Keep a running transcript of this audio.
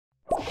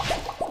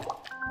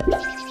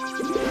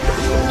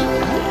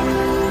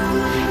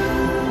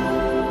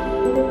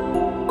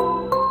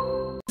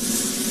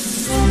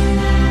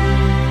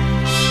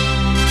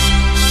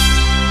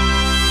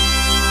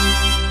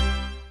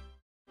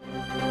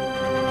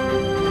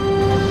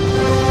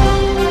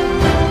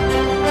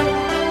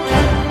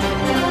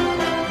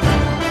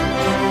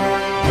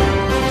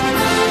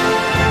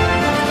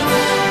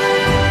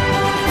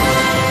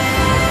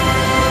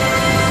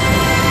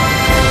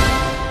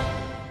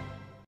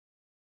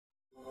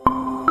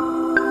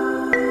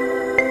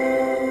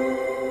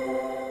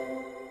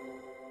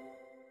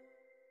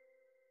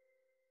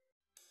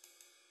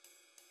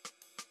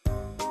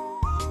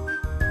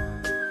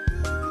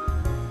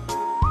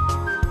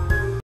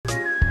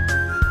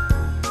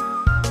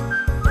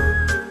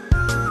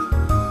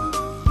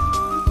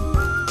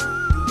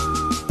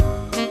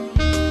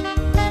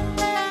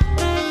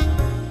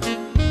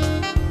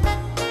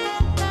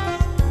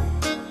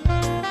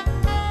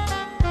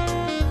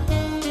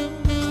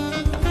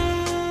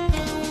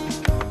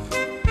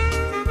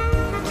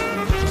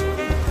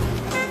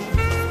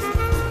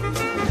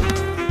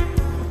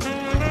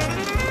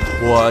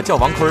我叫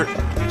王坤，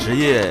职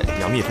业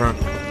养蜜蜂，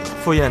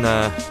副业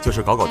呢就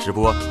是搞直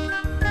播。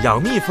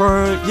养蜜蜂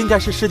应该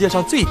是世界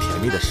上最甜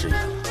蜜的事业，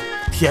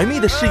甜蜜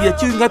的事业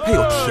就应该配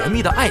有甜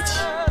蜜的爱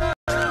情，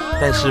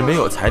但是没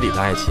有彩礼的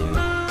爱情，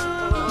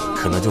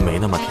可能就没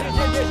那么甜蜜。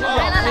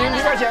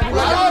你点钱，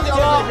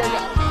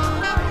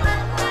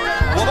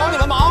我帮你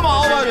们忙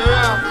吧，圆圆。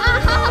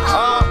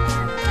啊！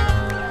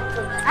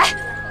哎，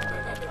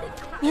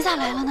你咋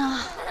来了呢？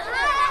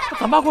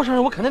咱爸过生日，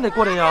我肯定得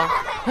过来呀。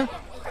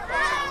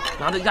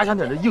拿着压箱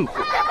底的硬货。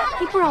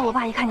你不知道我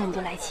爸一看见你就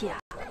来气啊？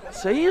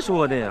谁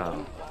说的呀？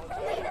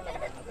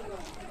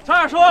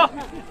差点叔，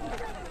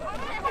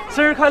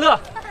生日快乐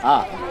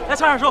啊！来，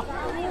差点叔，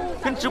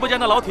跟直播间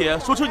的老铁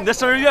说出你的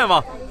生日愿望。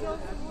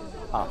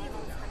啊，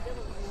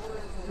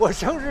我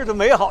生日的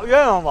美好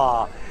愿望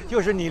吧，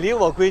就是你离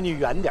我闺女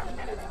远点。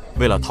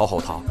为了讨好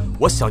她，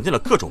我想尽了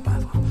各种办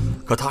法，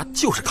可她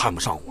就是看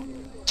不上我。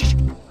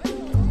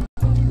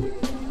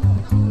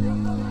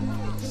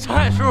差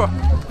点叔，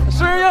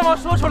生日愿望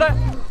说出来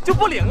就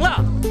不灵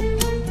了。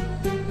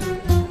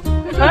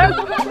哎，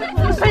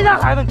你谁家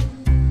孩子？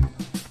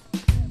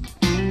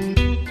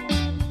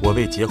我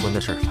为结婚的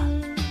事烦，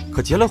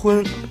可结了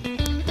婚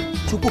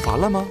就不烦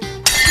了吗？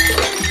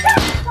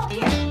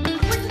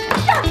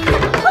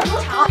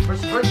不是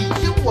媳妇儿，你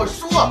听我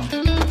说，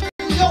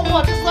你要不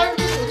把这30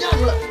斤酒酿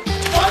出来，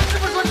王师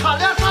傅说产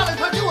量大了，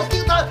他给我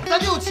订单，咱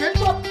就有钱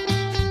赚。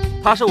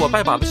他是我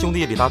拜把子兄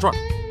弟李大壮，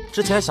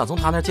之前想从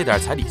他那借点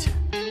彩礼钱，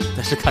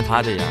但是看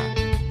他这样，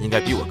应该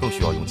比我更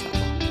需要用钱吧。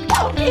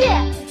放屁！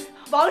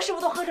王师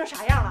傅都喝成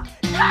啥样了，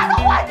他都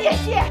换电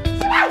器。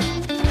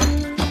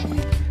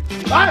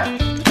来，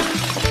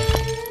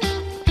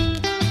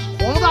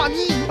黄大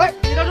你预备。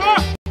李大壮，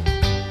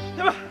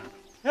对吧？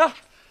呀，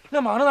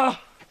那忙着呢。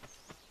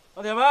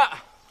老铁们，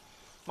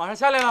马上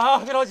下来了啊，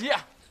别着急。李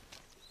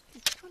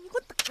大壮，你给我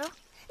等着！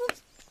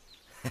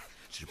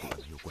直播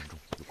有观众，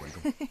有观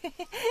众。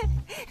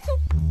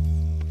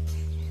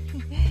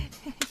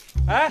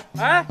哎，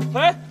飞，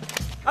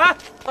哎，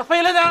咋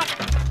飞了呢？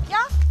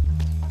呀，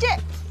这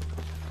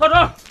大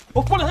壮，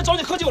我过两天找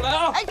你喝酒来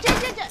啊！哎，这。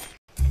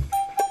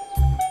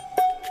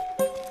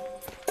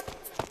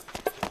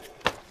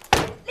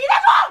李大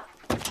壮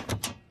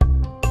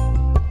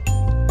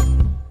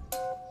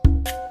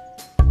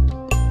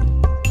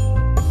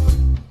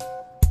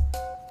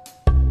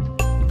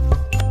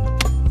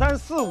，3、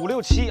4、5、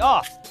6、7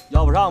啊，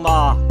要不上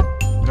吧？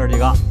这几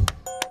个，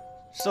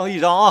剩一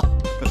张啊。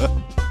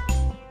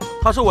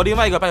他是我另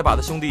外一个拜把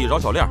子兄弟饶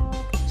小亮，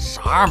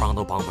啥忙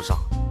都帮不上，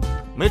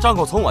没张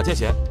口从我借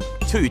钱，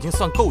就已经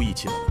算够义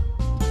气的了。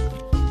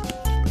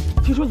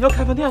听说你要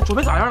开饭店，准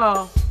备咋样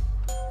了？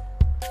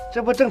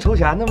这不正筹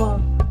钱呢吗？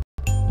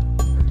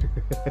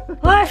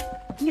哎，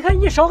你看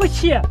你少个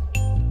7，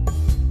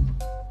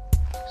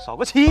少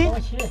个7，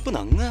不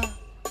能啊！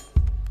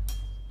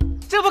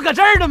这不搁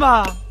这儿呢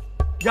吗？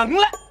赢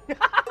了！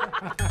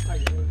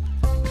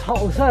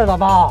超事了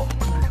吧？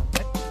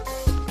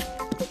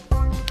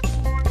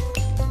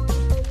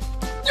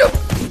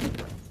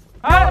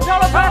哎，漂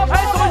亮，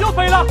哎，怎么又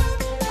飞了？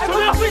哎，兄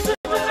弟，没事，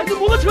你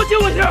摩托车借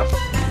我去。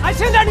哎，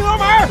轻点，你玩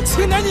玩，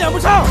轻点，你撵不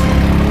上。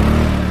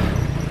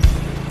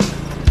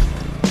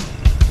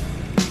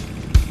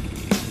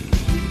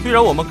虽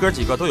然我们哥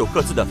几个都有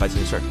各自的烦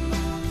心事儿，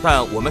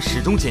但我们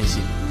始终坚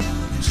信，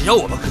只要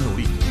我们肯努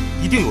力，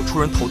一定有出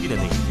人头地的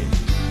那一天。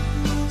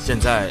现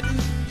在，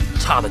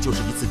差的就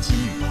是一次机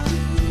遇。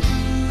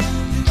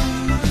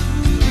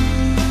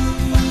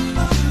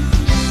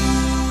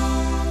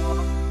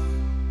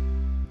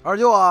二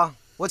舅啊，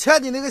我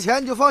欠你那个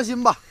钱你就放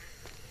心吧，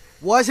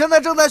我现在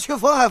正在去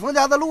冯海峰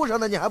家的路上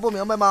呢，你还不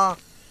明白吗？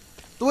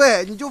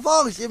对，你就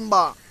放心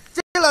吧，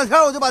这2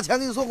天我就把钱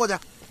给你送过去。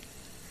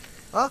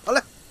啊，好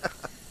嘞。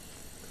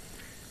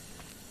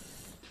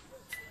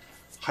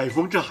海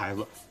峰这孩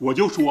子，我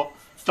就说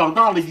长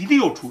大了一定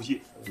有出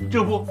息。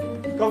这不，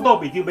刚到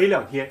北京没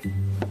2天，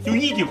就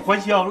衣锦还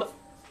乡了。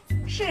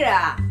是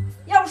啊，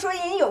要不说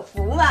人有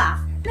福嘛，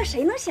那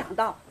谁能想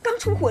到刚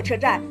出火车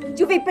站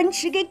就被奔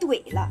驰给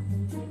怼了？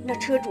那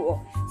车主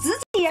直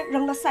接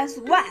扔了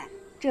30万，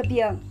这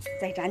病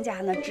在咱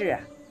家那治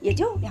也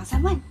就2、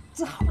3万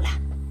治好了。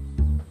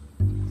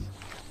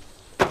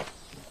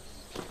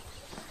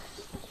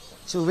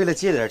就为了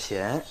借点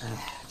钱，哎，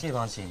这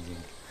帮亲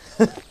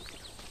戚，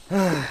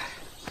哎，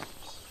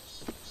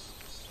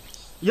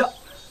呀，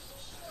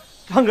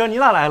张哥，你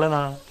咋来了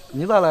呢？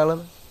你咋来了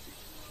呢？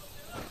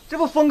这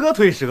不峰哥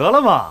腿折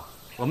了吗？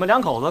我们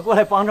2口子过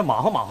来帮着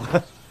忙活忙活。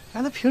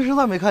哎，那平时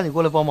咋没看你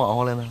过来帮忙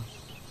活来呢？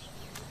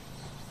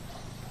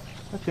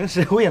那平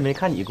时我也没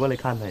看你过来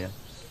看他呀。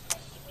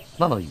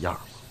那能一样吗？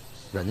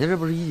人家这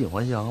不是衣锦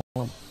还乡了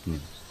吗？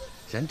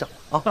先整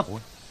啊！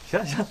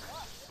行。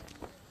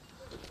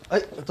哎，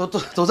都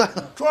在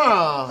呢。壮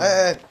啊！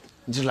哎，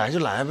你这来就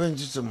来呗，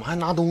这怎么还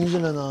拿东西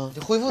了呢？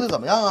这恢复的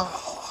怎么样啊？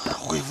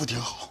恢复挺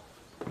好。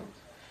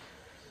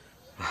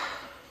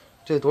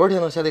这多少天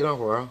能下地干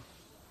活啊？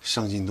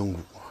伤筋动骨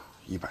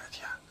100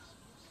天。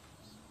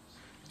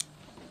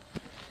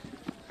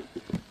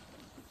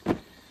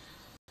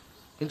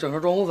给你整盒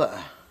庄骨粉，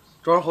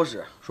装上好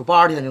使，说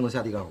80天就能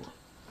下地干活。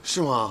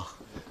是吗？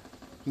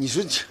你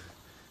说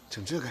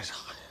整这干啥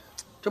呀？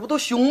这不都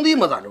兄弟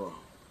吗？咱这不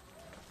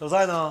都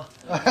在呢。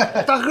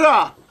大个，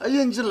哎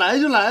呀，你这来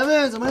就来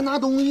呗，怎么还拿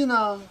东西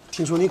呢？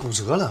听说你骨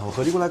折了，我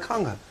合计过来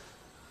看看，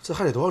这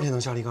还得多少天能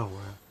下地干活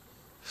呀？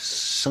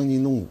伤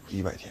筋动骨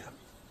100天。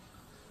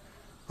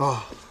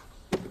啊，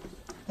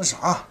那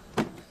啥，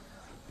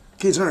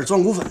给你整点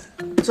壮骨粉，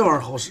这玩意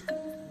儿好使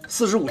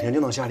，45天就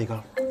能下地干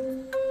活。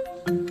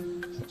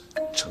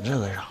整这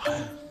干啥呀？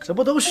这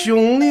不都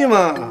兄弟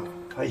吗？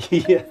哎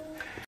呀，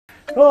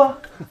是吧？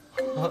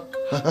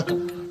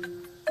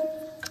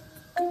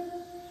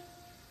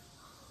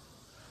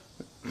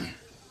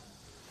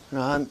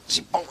啊，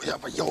你帮我一下，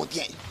把腰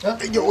垫一下，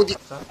腰垫。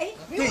哎，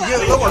对，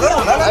给我来，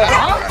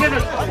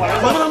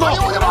能不能动？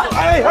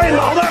哎，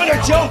脑袋有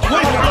点僵，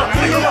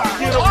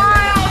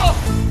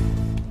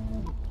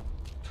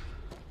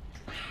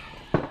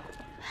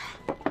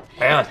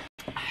哎呀，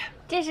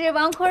这是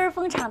王坤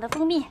蜂场的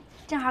蜂蜜，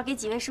正好给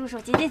几位叔叔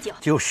解解酒。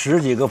就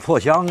10几个破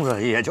箱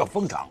子也叫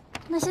蜂场？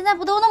那现在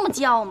不都那么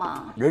叫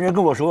吗？人家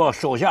跟我说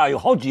手下有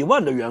好几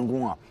万的员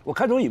工啊，我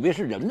开头以为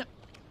是人呢，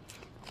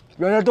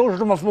原来都是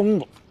这么疯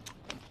子。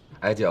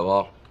哎，姐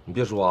夫，你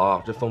别说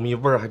啊，这蜂蜜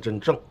味儿还真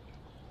正，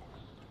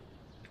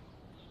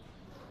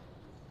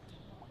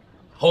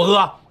好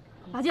喝。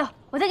老舅，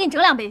我再给你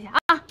整2杯去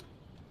啊！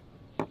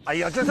哎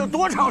呀，这都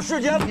多长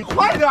时间了？你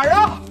快点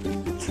啊！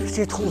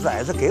这兔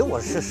崽子给我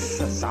是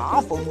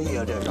啥蜂蜜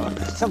啊？这是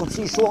像个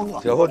砒霜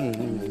啊！姐夫，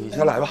你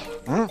先来吧。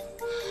嗯，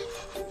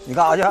你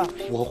干啥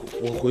去？我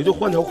回去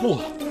换条裤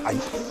子。哎呀，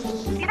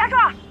李大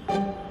壮，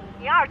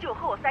你二舅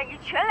和我3姨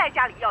全来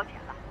家里要钱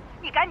了，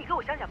你赶紧给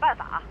我想想办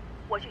法啊！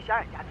我去小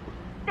冉家住，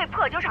那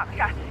破酒厂的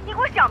事儿，你给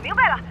我想明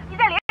白了，你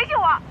再联系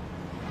我。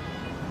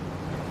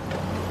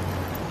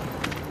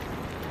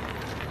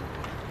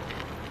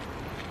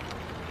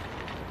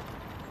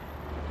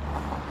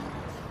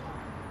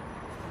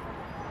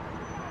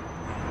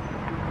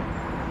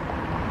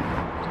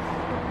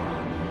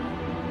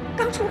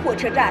刚出火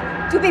车站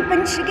就被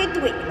奔驰给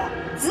怼了，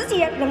直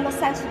接扔了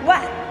30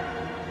万。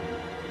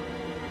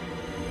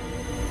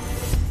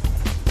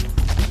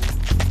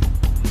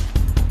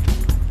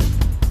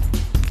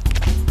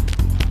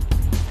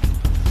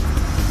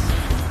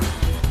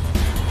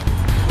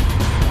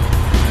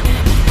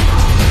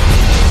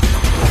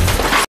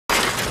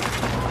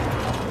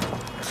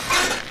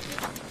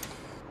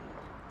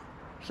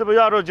是不是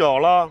压着脚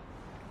了？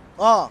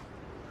啊。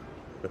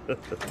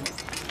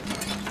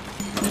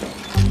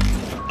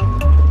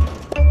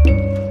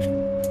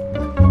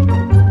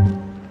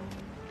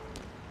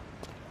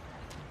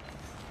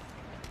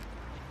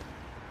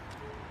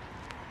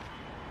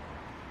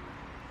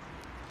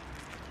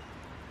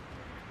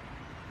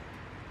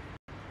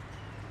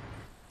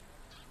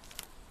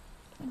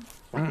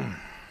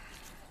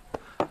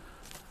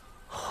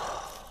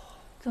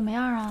怎么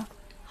样啊？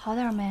好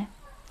点没？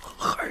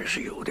还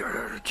是有点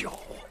焦，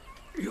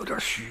有点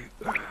虚。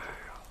哎呀，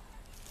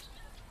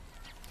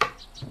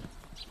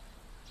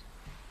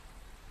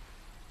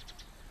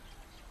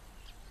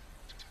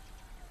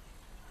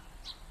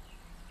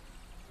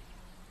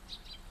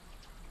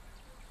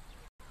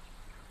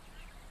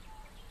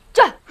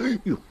这，哎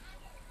呦，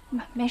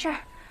没事儿，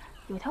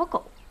有条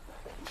狗。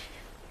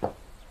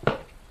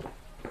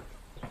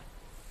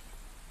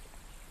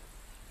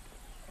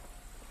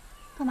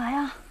干嘛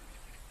呀？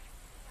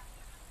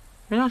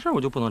没啥事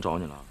我就不能找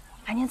你了。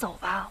赶紧走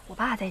吧，我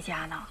爸在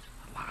家呢。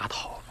拉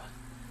倒吧，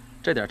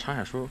这点长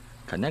眼叔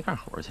肯定干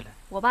活去了。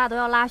我爸都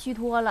要拉虚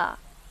脱了，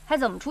还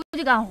怎么出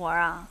去干活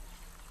啊？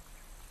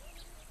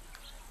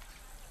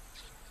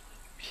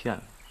骗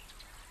我！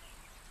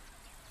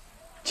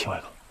秦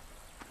外哥，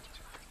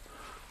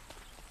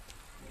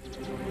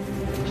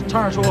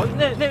长眼叔，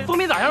那蜂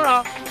蜜咋样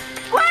啊？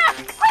滚，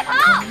快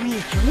跑！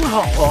你挺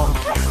好啊。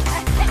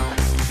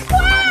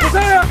不是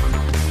啊，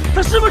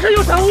他是不是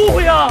有啥误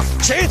会啊？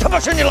谁他妈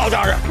是你老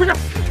家人？不是，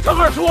长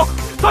眼叔，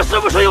他是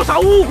不是有啥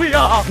误会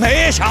呀？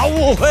没啥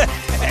误会。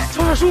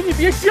赵二叔，你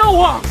别笑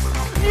啊，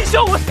你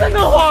笑我瘆得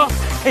慌。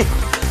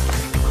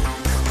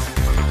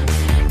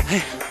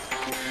哎，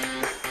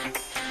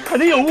肯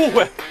定有误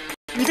会，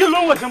你别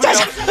轮我行不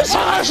行？赵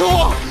二叔，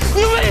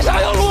你为啥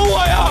要轮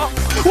我呀？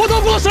我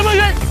都不什么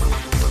人。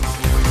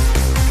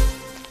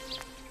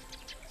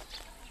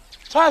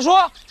赵二叔，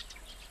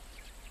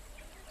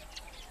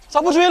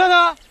咋不追了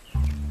呢？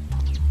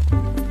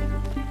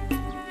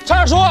赵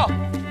二叔。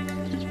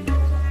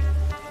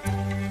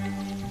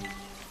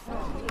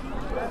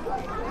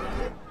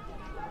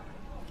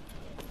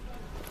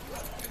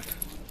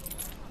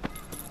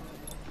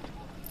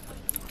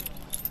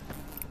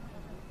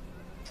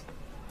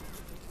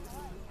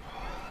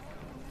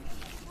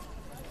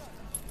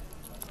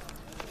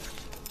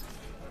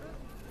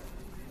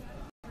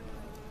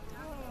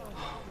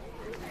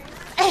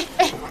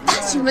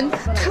新闻，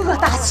特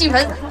大新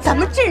闻！咱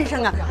们镇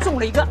上啊中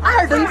了一个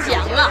2等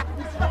奖啊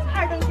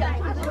！2等奖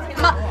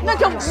妈，那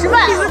叫50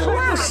万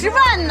，50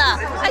万呢！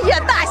哎呀，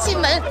大新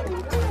闻！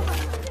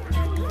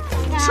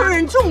村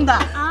人中的，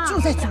就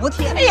在昨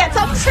天。哎呀，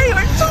咱们村有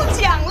人中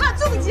奖了，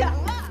中奖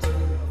了！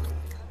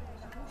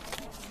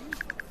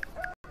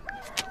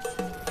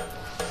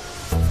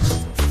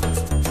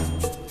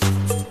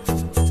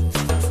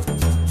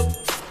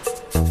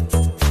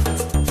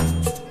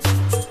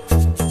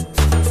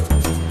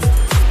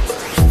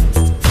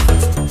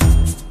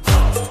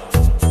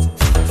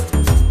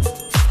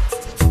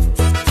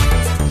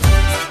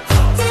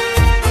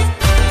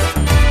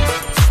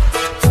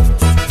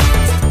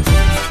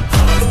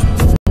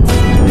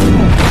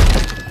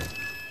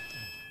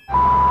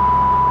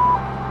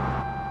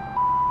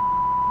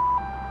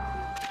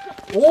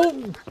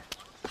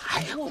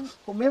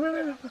我没，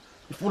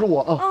你扶着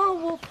我啊！啊，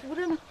我扶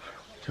着呢。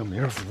这没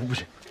人扶不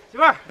行。媳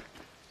妇儿，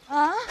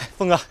啊，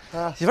峰哥，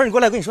媳妇儿，你过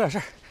来，我跟你说点事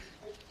儿。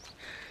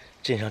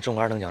镇上中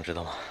了2等奖，知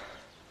道吗？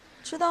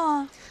知道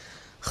啊。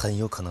很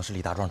有可能是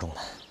李大壮中的。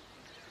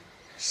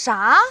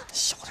啥？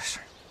小的事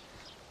儿。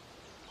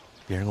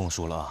别人跟我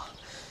说了啊，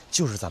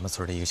就是咱们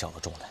村的一个小子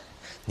中的，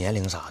年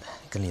龄啥的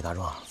跟李大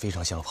壮非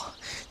常相仿。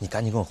你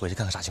赶紧跟我回去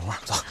看看啥情况，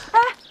走。哎，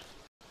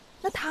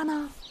那他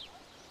呢？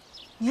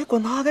你还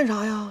管他干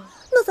啥呀？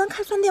那咱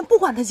开饭店不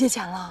管他借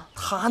钱了？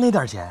他那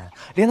点钱，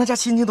连他家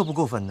亲戚都不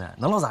够分的，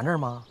能落咱这儿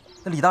吗？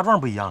那李大壮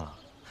不一样啊，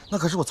那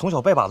可是我从小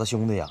拜把子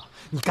兄弟呀！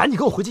你赶紧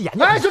跟我回去研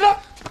究。哎，兄弟，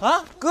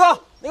啊，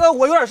哥，那个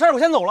我有点事儿，我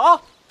先走了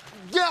啊。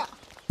爹，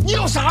你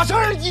有啥事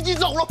儿？你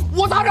走了，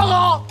我咋整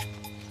啊？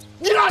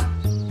你俩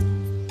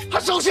还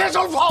手牵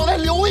手跑的，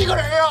留一个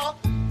人啊？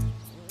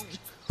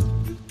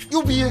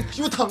又憋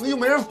又疼，又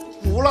没人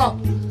扶了，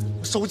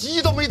手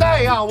机都没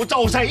带呀，我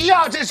找谁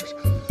呀？这是。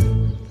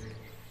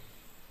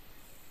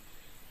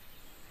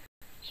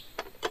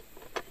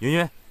云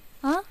云，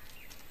啊，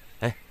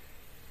哎，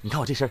你看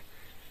我这身，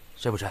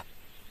帅不帅？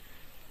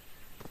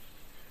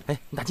哎，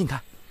你打近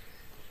看。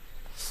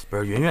不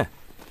是云云，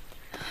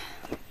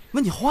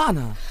问你话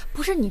呢。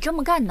不是你这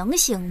么干能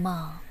行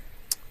吗？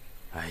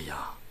哎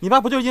呀，你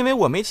爸不就是因为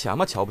我没钱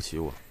吗？瞧不起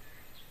我。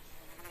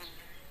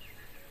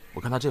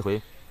我看他这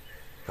回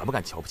敢不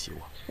敢瞧不起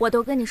我？我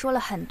都跟你说了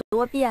很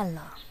多遍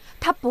了，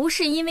他不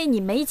是因为你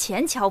没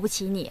钱瞧不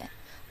起你，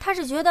他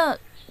是觉得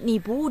你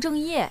不务正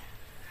业。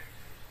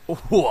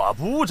我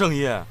不务正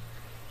业，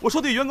我手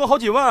底员工好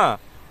几万，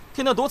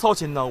天天多操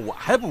心呢，我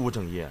还不务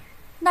正业。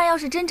那要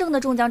是真正的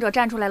中奖者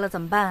站出来了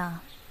怎么办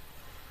啊？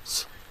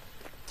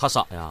他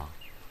傻呀，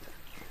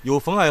有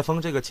冯海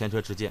峰这个前车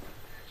之鉴，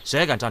谁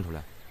还敢站出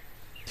来？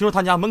听说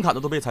他家门槛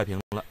都被踩平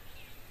了。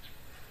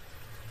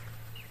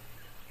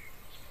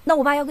那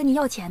我爸要跟你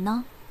要钱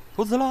呢？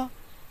投资了，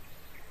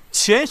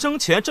钱生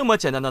钱这么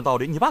简单的道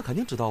理，你爸肯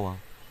定知道啊。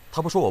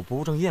他不说我不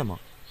务正业吗？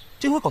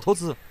这回搞投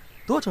资，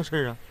多成事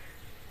儿啊！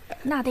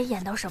那得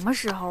演到什么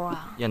时候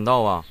啊？演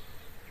到啊，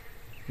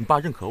你爸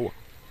认可我。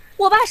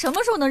我爸什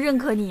么时候能认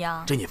可你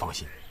啊？这你放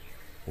心，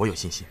我有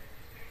信心，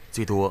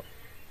最多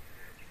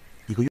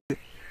1个月。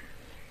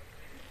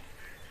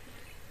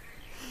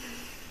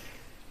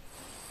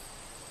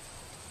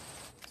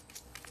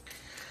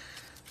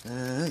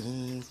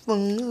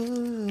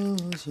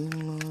风心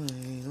爱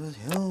的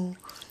桥，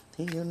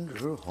天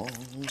之黄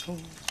昏。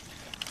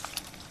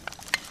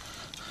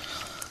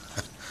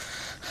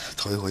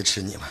头一回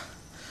吃你们，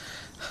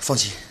放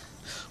心，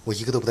我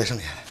一个都不带剩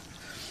下的。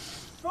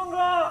壮哥，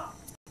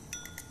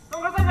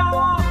壮哥在家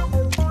吗？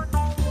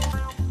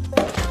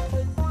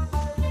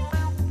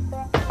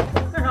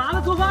干啥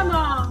呢？做饭呢？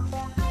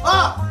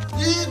啊，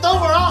你等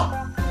会儿啊。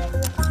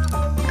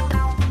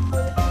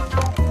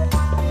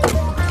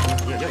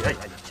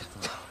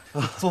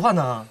做饭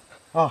呢？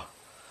啊，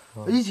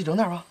一起整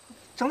点吧。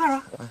整点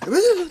吧。别，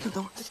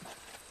等会儿。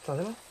咋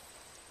的了？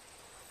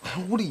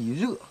屋里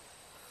热。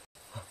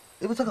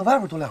要不再搁外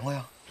边多凉快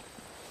呀？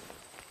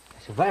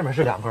这外面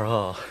是凉快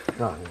啊。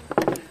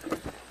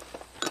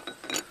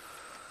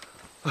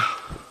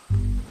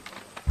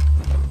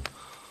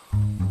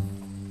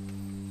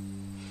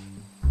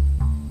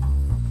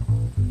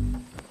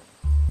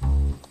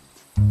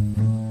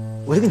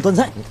我就给你端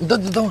菜。你等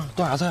会儿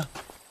端啥菜啊？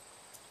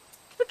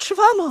吃饭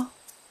饭吗？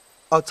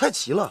啊，菜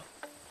齐了。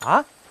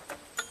啊？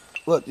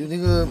我就那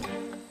个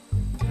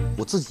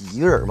我自己一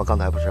个人嘛，刚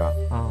才不是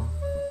啊？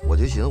我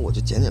就寻思，我就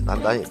简简单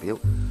单，也别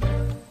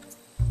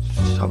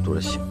差不多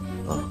就行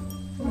啊。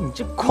你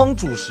这光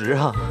主食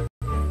啊？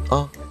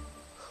啊，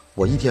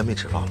我一天没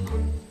吃饭了，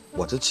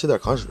我这吃点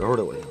扛时候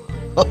的，我行。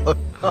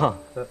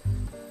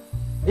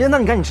哎呀，那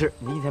你赶紧吃，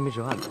你一天没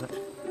吃饭了。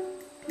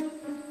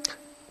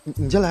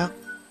你先来啊。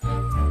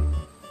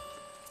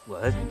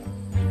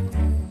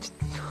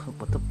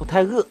我都不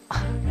太饿，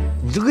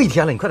你这饿一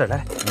天了，你快点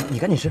来，你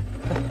赶紧吃，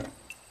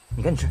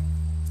你赶紧吃。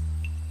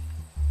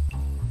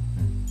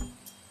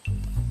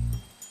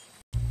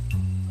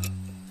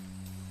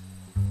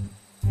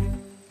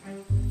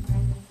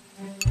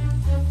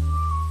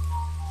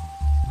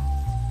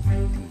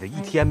你这一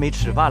天没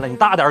吃饭了，你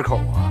大点口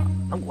啊！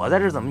那我在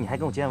这怎么你还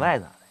跟我见外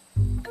呢？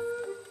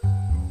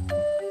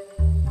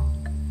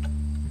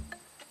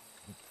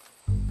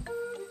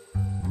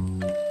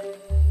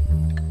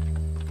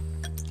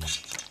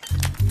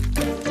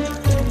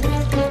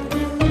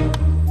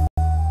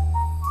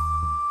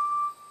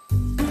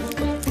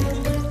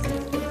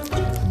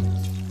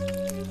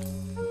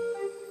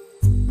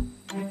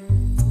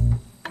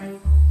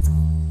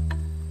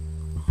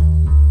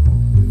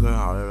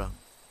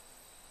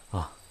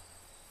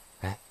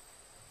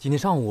今天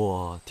上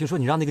午听说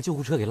你让那个救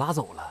护车给拉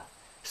走了，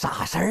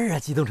啥事儿啊？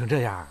激动成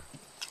这样？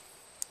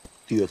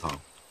低血糖，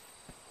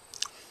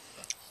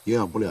营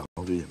养不良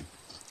最近。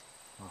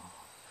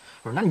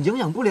不是，那你营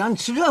养不良，你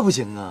吃这不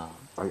行啊！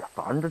哎呀，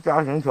咱这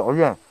家庭条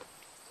件，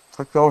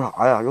还教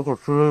啥呀？有口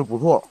吃的就不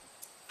错。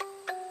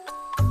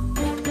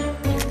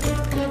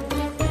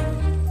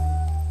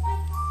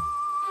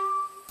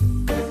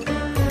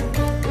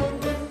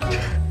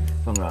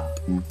峰哥，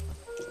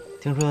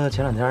听说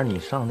前两天你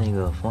上那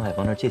个冯海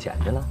峰那儿借钱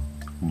去了？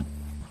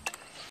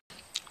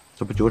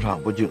这不酒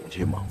厂不景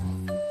气吗？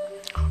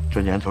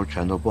这年头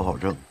钱都不好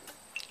挣，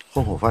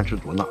混口饭吃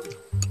多难。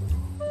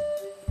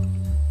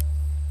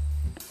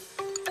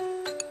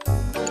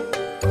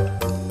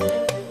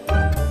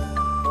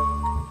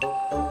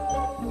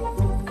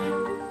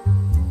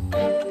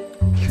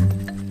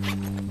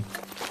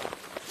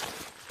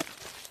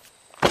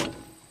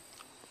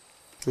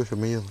这什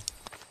么意思？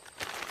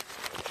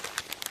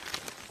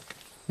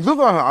你这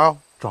干啥呀？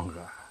壮哥，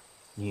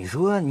你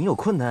说你有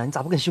困难，你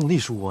咋不跟兄弟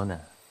说呢？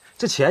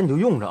这钱你就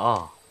用着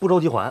啊，不着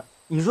急还。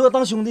你说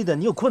当兄弟的，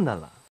你有困难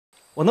了，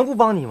我能不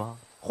帮你吗？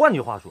换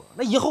句话说，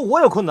那以后我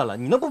有困难了，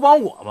你能不帮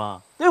我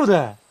吗？对不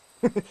对？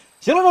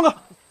行了，壮哥，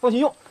放心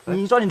用，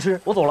你抓紧吃，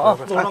我走了啊，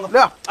走了，壮哥。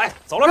亮，哎，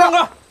走了，壮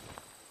哥。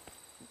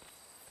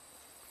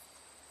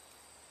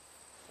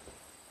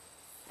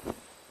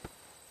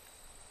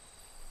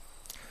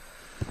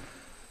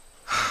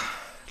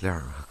亮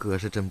啊，哥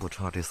是真不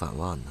差这3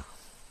万呢。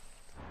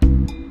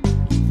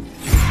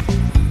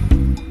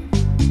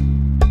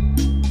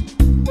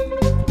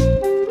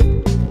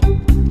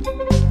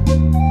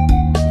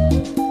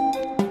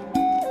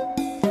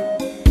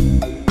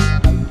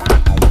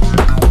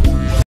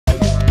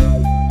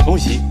恭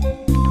喜！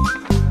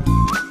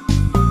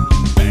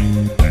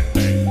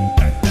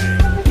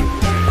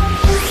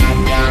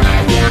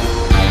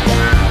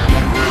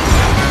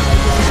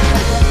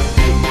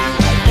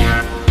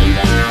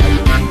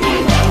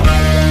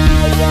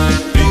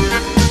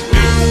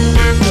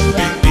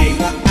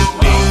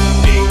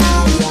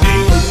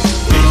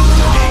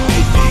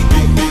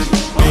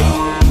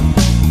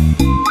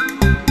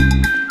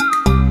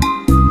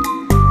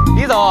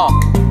李总，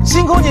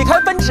辛苦你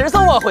开奔驰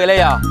送我回来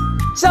呀！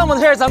项目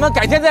的事咱们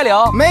改天再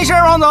聊。没事，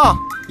王总，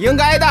应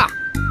该的。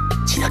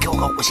记得给我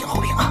个5星好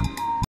评啊！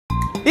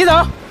李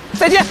总，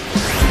再见。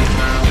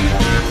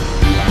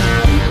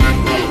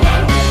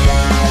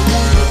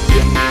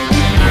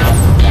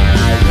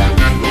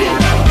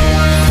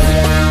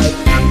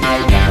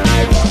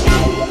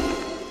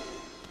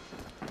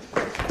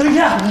等一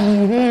下，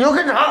你要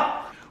干啥？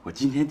我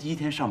今天第一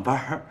天上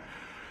班，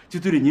就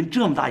对了您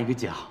这么大一个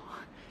奖，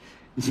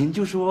您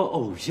就说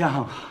偶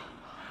像。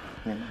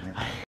明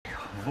白。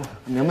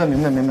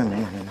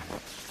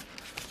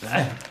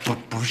哎，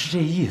不是这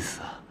意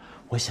思，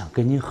我想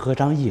跟您合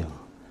张影，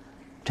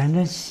沾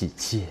沾喜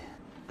气。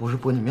不是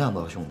驳你面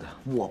子，兄弟，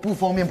我不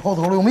方便抛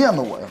头露面子，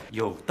我呀。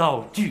有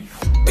道具。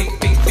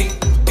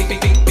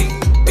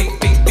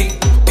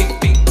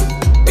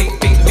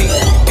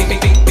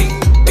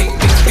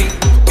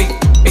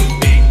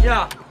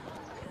呀，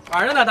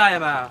晚上呢，大爷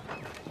们？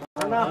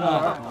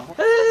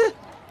哎，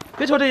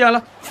别抽这烟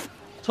了，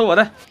抽我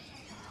的。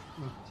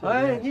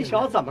哎，你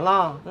小子怎么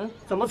了？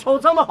怎么抽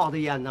这么好的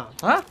烟呢？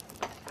啊，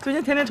最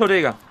近天天抽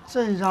这个。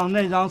镇上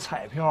那张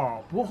彩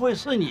票不会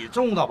是你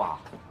中的吧？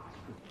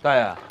大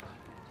爷，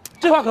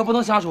这话可不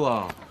能瞎说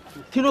啊！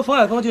听说冯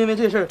海峰就因为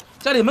这事儿，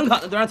家里门槛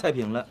子都让踩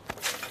平了。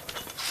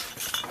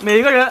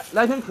每个人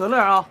来瓶可乐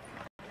啊，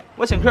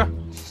我请客。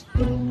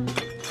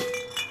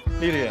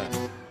丽丽，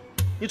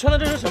你穿的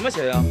这是什么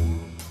鞋呀？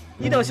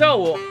你等下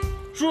午，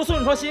叔叔送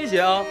你双新鞋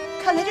啊！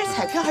看来这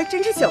彩票还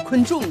真是小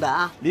坤中的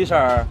啊！李婶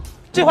儿，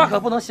这话可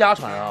不能瞎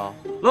传啊！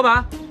老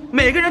板，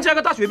每个人加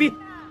个大雪碧。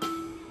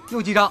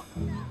又记账。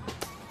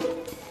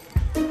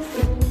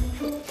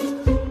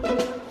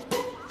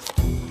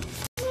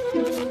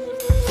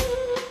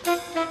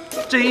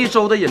这一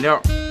周的饮料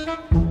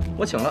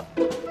我请了，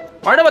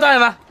玩的吧，大爷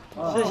们？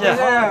谢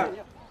谢。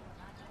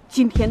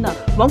今天呢，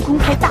王坤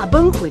开大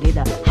奔回来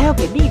的，还要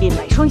给丽丽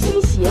买双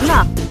新鞋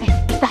呢。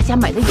哎，大家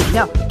买的饮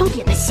料都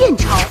点的现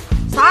炒。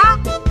啥？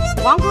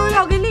王坤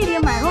要给丽丽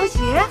买双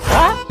鞋？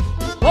啊？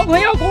王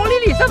坤要供丽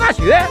丽上大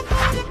学？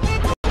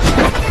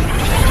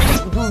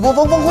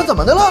王坤怎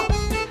么的了？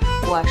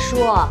我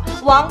说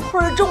王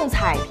坤中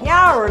彩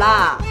票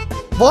了。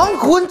王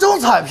坤中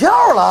彩票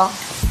了？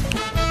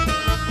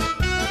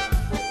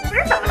不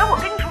是怎么了？我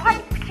跟你说话你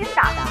不信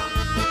咋的？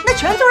那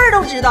全村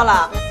都知道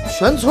了。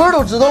全村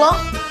都知道了？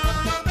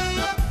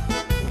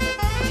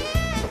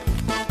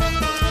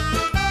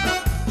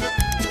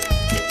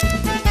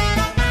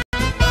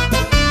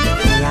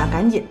你呀，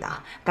赶紧的，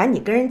赶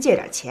紧跟人借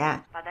点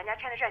钱，把咱家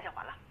欠的债先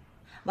还了。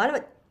完了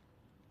吧？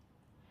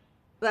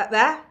喂。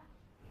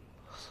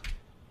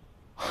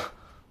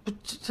不，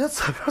这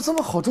彩票这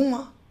么好中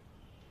吗？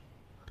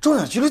中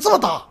奖几率这么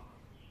大？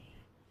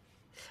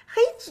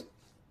嘿，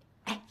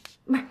哎，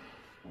妹儿，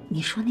你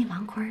说那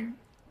王坤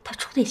他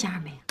处对象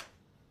没？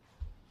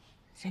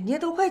人家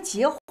都快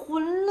结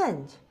婚了，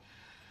你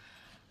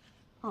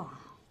这……哦，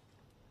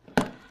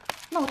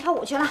那我跳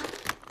舞去了，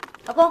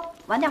老公，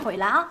晚点回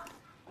来啊。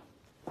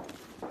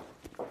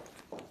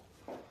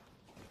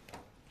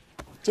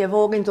姐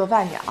夫，我给你做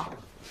饭去啊。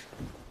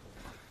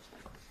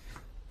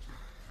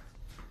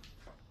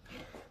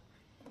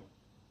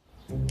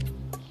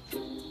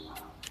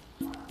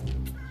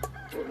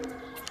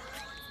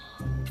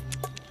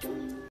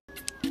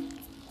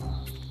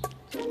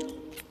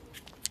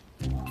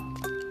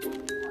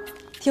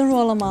听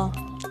说了吗？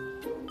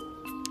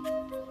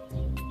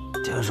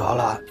听说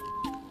了。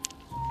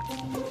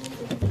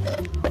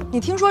你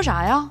听说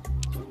啥呀？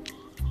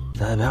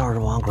彩票是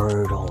王坤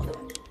中的。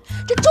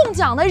这中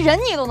奖的人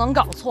你都能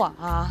搞错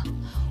啊！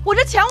我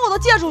这钱我都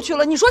借出去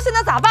了，你说现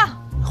在咋办？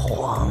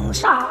慌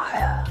啥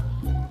呀？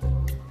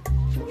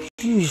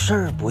遇事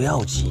儿不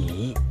要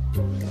急，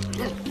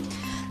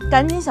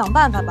赶紧想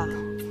办法吧。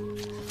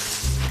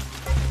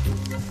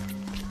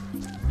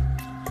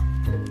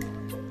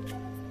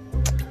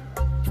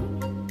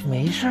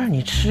没事儿，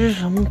你吃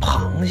什么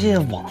螃蟹、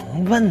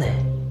王八呢？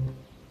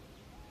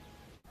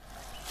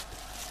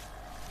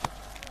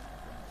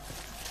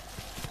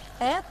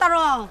哎，大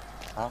壮，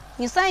啊，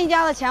你三姨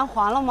家的钱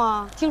还了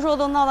吗？听说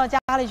都闹到家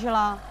里去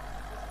了。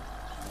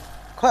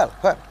快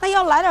了。那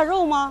要来点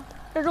肉吗？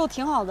这肉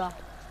挺好的。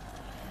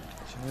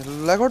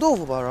来块豆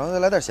腐吧，然后再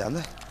来点咸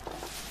菜。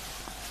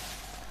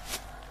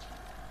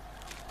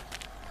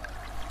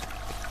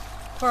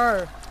坤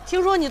儿，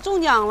听说你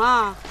中奖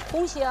了，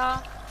恭喜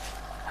啊！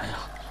哎呀，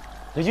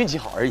这运气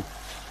好而已。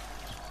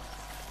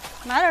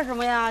买点什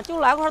么呀？就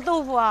来块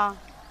豆腐啊。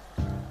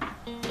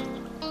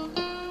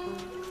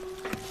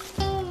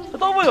这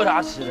豆腐有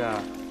啥吃的？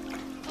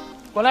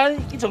给我来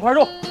一整块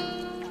肉，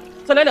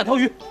再来2条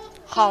鱼。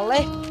好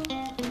嘞。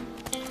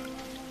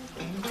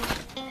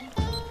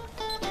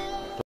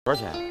多少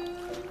钱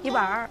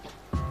？120。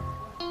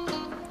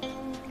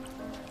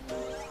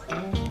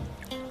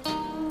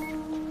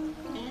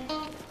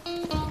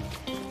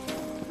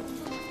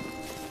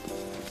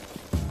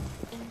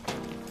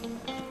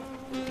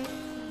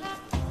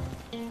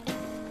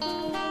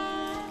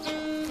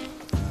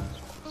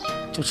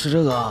就吃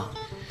这个？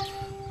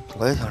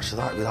我也想吃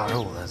大鱼大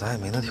肉的，咱也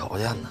没那条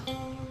件呢。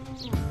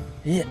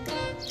咦，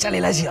家里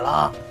来姐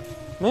了？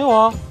没有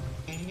啊，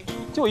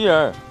就我一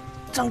人。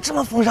整这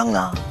么丰盛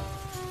呢？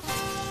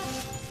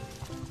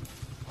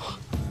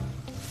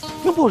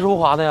又不是不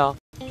花的呀。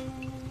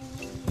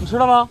你吃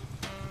了吗？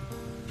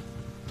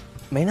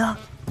没呢。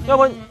要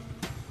不你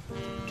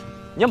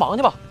先忙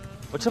去吧，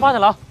我吃饭去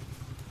了啊。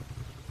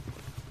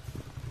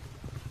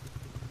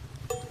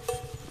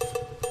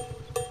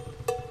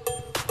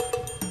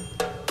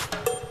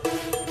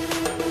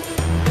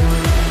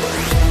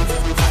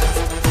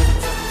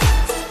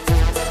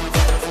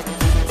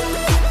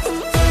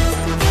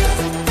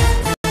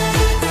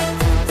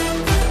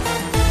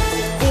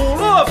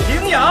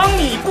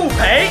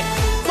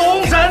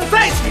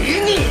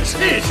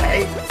是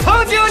谁？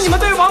曾经你们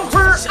对王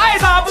坤爱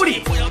答不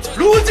理，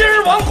如今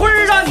王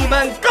坤让你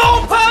们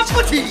高攀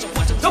不起。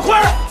小坤，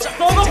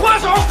走个花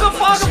手，各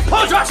发个朋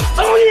友圈，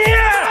走你！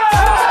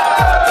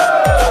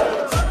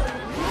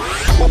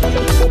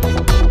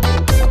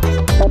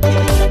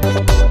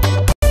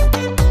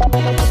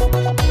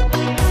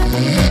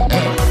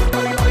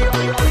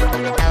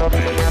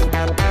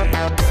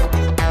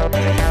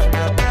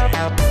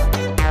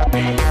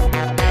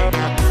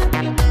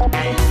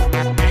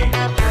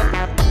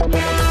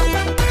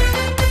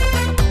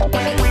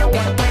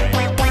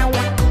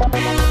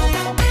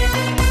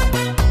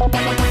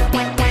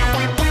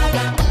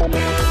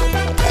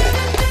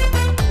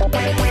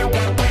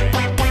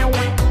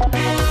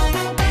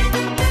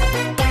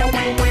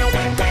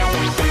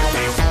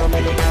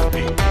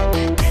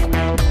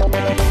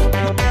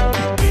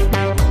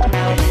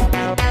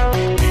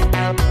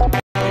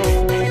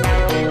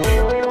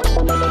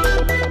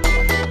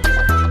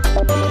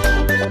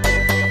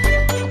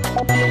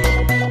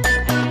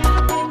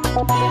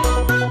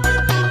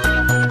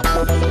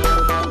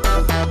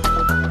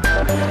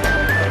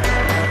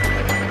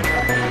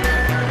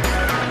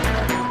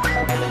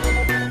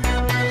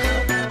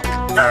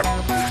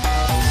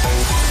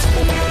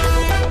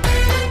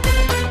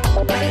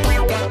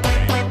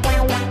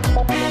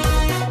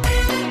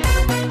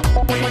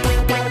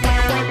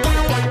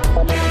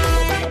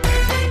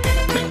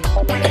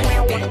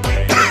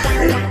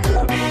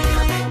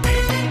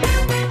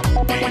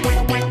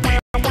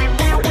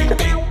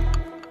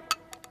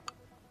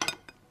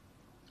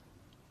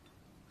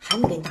还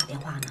没给你打电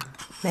话呢？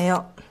没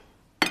有，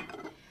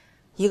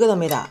一个都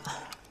没打。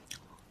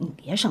你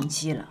别生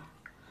气了，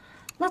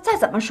那再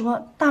怎么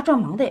说，大壮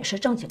忙的也是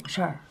正经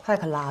事儿。快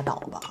可拉倒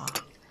吧啊！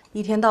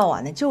一天到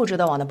晚的就知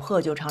道往那破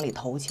酒厂里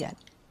投钱，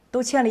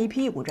都欠了一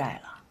屁股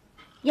债了。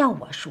要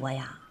我说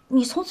呀，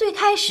你从最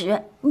开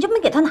始你就没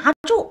给他拿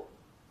住，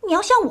你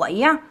要像我一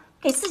样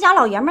给自家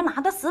老爷们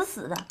拿得死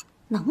死的，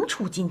能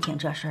出今天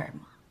这事儿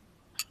吗？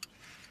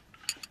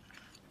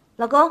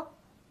老公，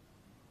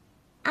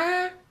啊，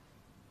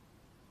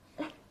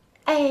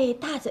哎，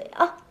大嘴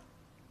啊，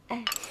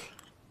哎，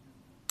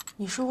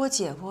你说我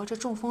姐夫这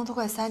中风都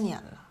快3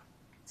年了，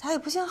咋也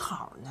不见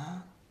好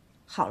呢？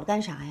好了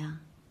干啥呀？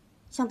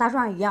像大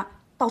壮一样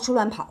到处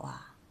乱跑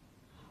啊？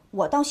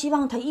我倒希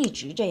望他一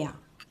直这样。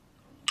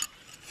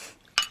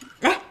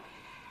来，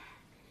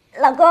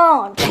老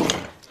公。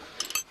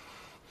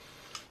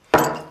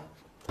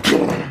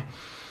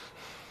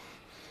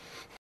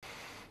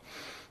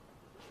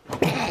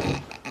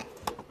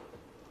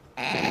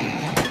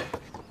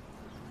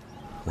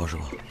王师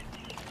傅，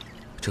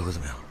这回怎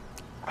么样？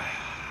哎呀，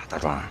大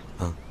壮，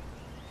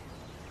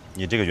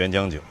你这个原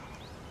浆酒，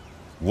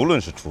无论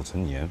是储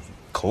存年份、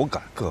口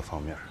感各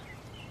方面，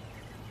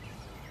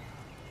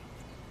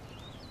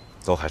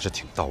都还是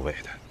挺到位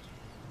的。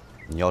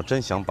你要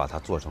真想把它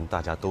做成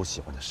大家都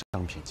喜欢的商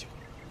品酒，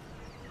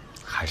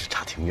还是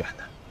差挺远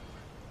的。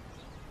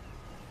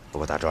不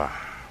过大壮，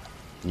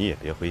你也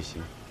别灰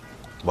心，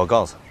我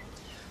告诉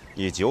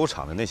你，你酒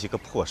厂的那些个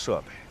破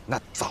设备，那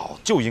早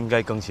就应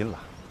该更新了。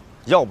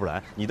要不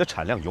然你的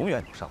产量永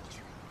远都上不去。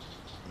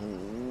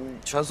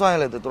全算下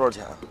来得多少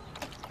钱？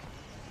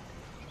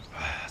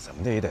哎，怎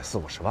么的也得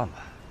40、50万吧。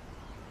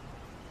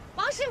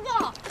王师傅，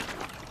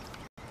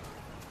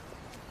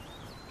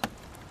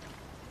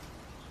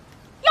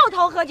又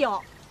偷喝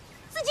酒，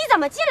自己怎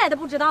么进来的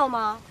不知道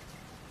吗？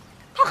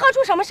他喝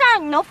出什么事儿，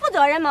你能负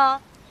责任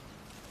吗？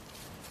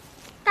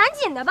赶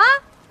紧的吧，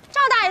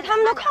赵大爷他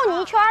们都扣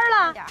你一圈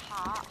了。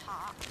好，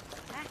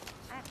哎，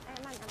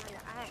慢点，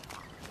哎，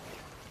好，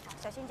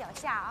小心脚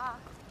下啊。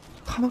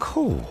他们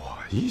扣我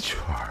一圈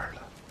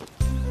了。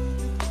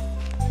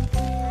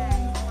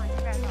哎，往这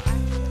边走，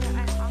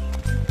哎，好，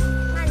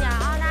慢点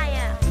啊，大爷。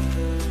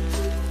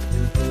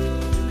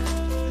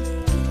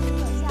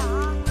脚下啊。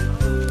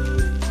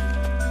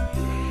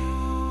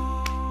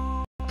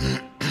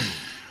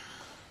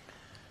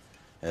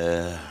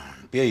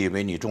别以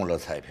为你中了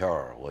彩票，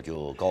我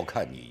就高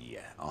看你一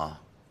眼啊！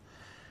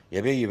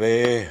也别以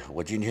为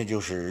我今天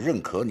就是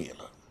认可你了。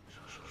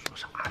说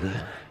啥呢？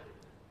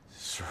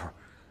师傅，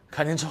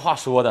看您这话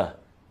说的，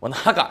我哪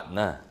敢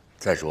呢？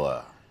再说，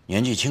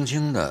年纪轻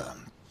轻的，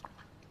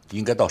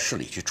应该到市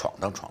里去闯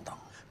荡闯荡，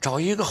找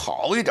一个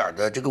好一点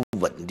的这个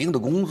稳定的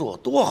工作，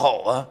多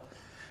好啊！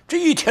这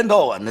一天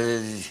到晚的，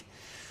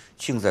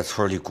净在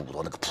村里鼓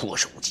捣那个破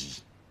手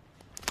机。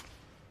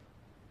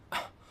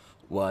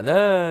我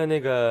呢，那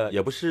个也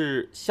不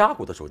是瞎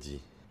鼓捣手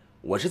机，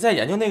我是在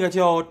研究那个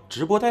叫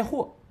直播带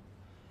货。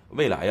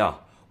未来呀，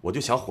我就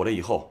想火了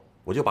以后，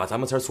我就把咱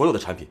们村所有的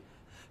产品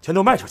全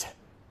都卖出去。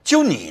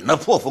就你那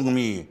破蜂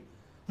蜜，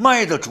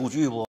卖得出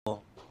去不？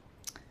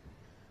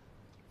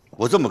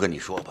我这么跟你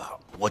说吧，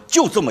我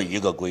就这么一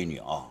个闺女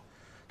啊，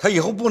她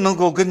以后不能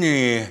够跟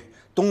你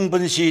东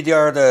奔西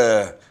颠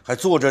的，还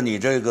坐着你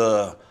这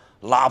个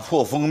拉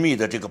破蜂蜜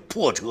的这个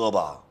破车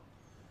吧。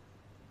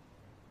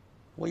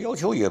我要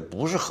求也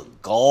不是很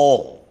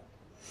高，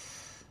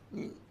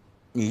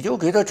你就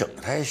给他整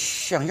台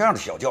像样的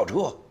小轿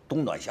车，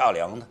冬暖夏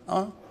凉的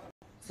啊。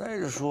再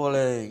者说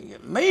了，也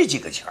没几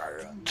个钱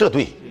儿啊。这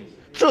对，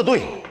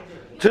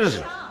真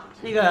是。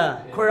那个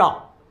坤儿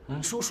啊，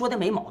叔说的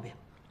没毛病。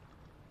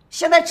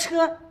现在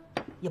车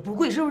也不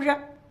贵，是不是？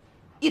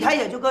一台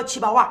也就个7、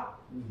8万，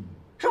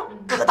是吧？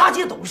可大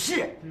街都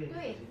是。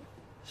对，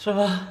是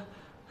吧？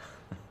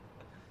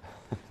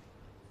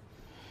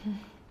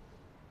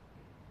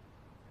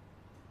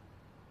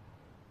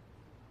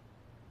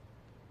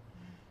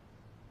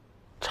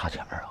差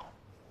钱啊？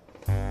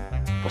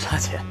不差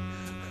钱，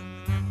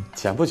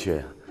钱不缺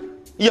呀。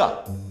呀，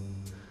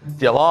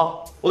姐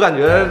夫，我感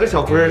觉这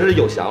小坤是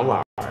有想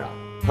法啊，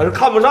他是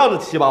看不上这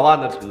7、8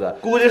万的车，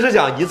估计是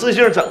想一次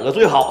性整个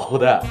最好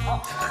的。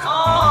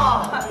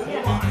啊，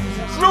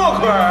是吧，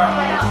坤儿？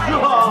是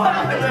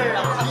吧？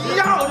一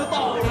样我就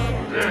到了。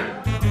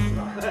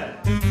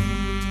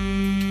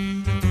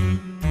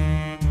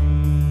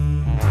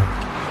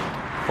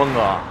峰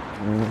哥，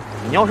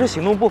你要是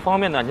行动不方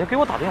便呢，你就给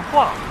我打电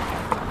话。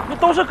那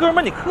都是哥们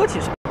儿，你客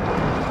气啥？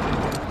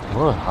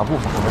我有啥不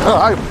方便？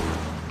哎，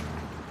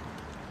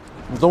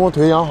你等我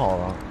腿养好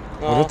了，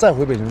我就再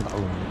回北京打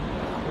工。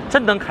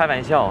真能开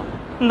玩笑？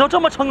你都这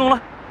么成功了，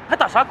还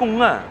打啥工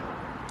啊？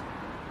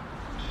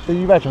这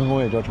意外成功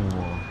也叫成功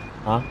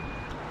啊？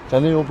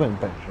真的有本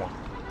事啊！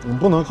你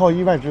不能靠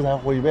意外之财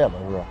活一辈子，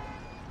是不是？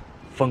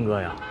峰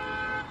哥呀，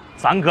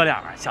咱哥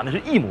俩想的是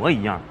一模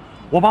一样。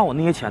我把我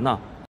那些钱呢，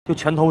就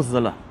全投资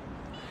了。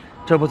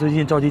这不最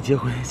近着急结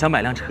婚，想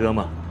买辆车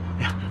吗？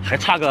哎呀，还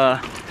差个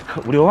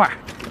5、6万，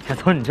想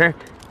从你这儿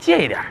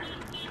借一点。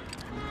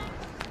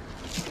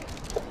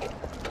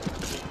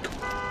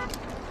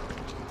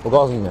我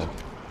告诉你，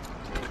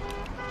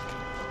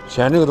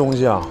钱这个东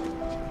西啊，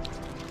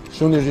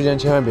兄弟之间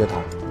千万别贪。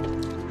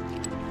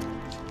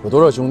有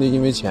多少兄弟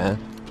因为钱，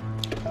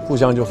互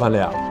相就翻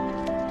脸了？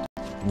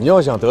你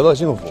要想得到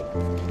幸福，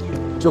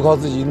就靠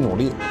自己努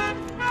力。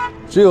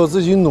只有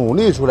自己努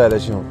力出来的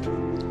幸福，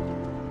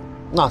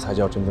那才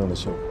叫真正的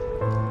幸福。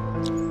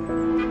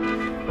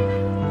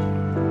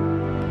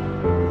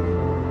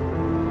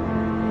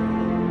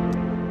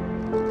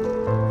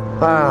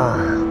哎，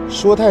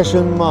说太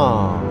深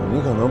嘛，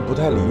你可能不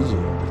太理解。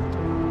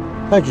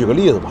但举个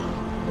例子吧，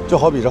就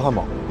好比这汉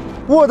堡，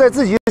握在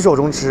自己手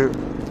中吃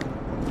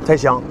才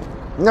香，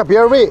你看别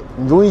人喂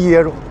你容易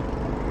噎住。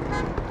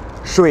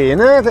水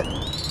呢，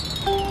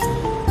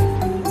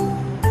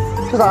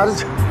这咋的？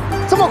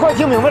这么快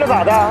听明白了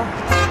咋的？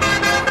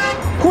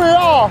坤儿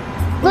啊，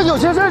那有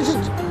些事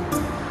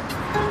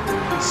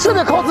是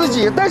得靠自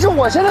己，但是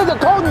我现在得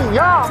靠你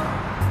呀！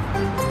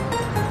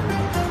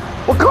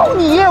我靠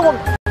你，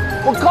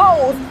我靠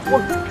我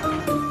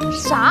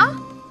啥？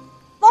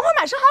王坤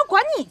买车还要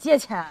管你借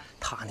钱？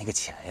他那个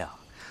钱呀，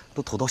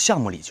都投到项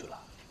目里去了。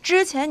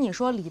之前你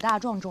说李大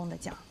壮中的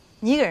奖，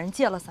你给人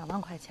借了3万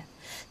块钱，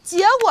结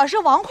果是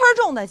王坤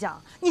中的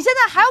奖，你现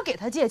在还要给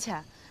他借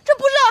钱，这不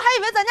知道还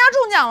以为咱家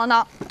中奖了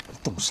呢。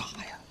懂啥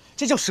呀？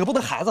这叫舍不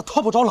得孩子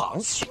套不着狼。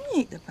去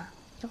你的吧！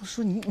要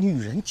说你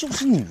女人就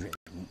是女人，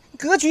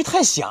格局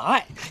太狭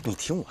隘。你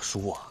听我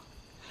说，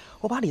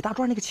我把李大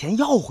壮那个钱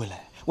要回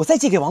来，我再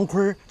借给王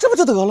坤，这不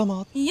就得了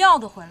吗？你要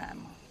得回来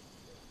吗？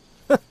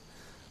哼，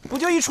不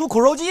就一出苦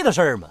肉计的事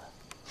儿吗？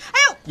哎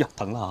呦呀，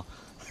疼了啊！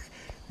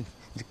你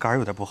这肝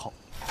有点不好。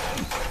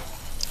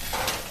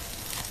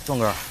壮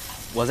哥，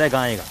我再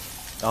干一个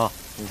啊！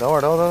你等会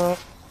儿，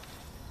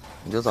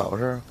你这咋回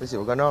事？跟媳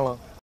妇干仗了？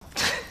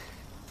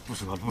不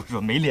说，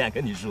没脸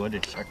跟你说这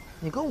事儿。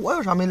你跟我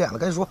有啥没脸的？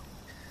赶紧说。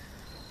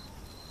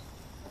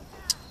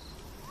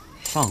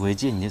上回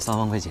借你那3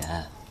万块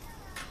钱，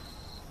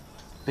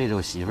背着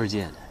我媳妇儿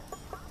借的。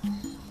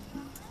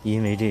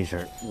因为这事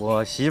儿，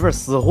我媳妇儿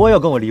死活要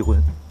跟我离婚。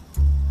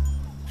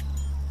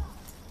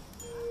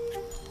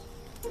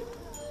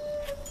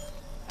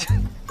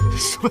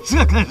说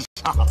这干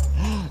啥？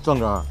壮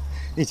哥，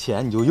那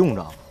钱你就用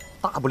着，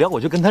大不了我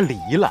就跟他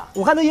离了。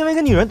我看他因为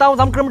个女人耽误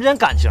咱们哥们之间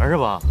感情是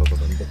吧？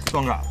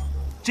壮哥，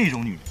这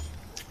种女人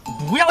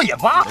不要也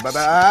罢。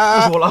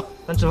拜，不说了，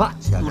咱吃饭。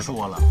不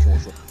说了，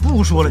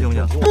不说了，行不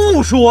行？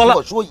不说了。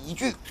我说一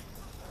句。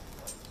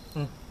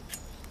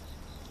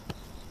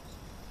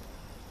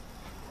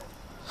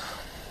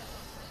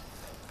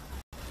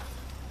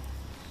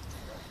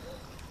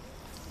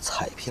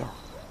彩票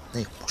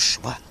那50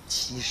万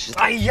70。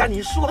哎呀，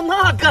你说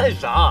那干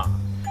啥？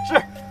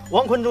是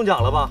王坤中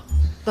奖了吧？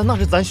但那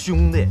是咱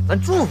兄弟，咱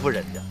祝福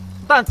人家，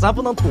但咱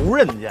不能图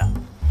人家，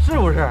是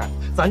不是？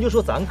咱就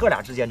说咱哥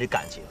俩之间这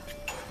感情，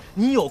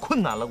你有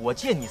困难了，我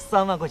借你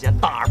3万块钱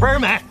打分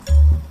没？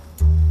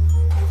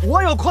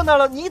我有困难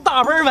了，你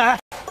打分没？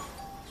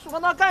说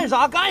那干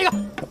啥？干一个！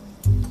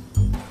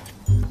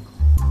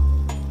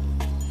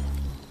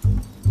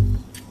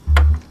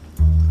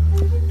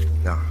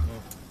亮儿，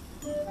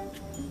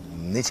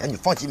你那钱你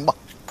放心吧。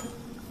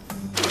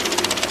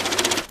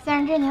先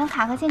生，这您的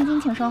卡和现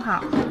金请收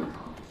好。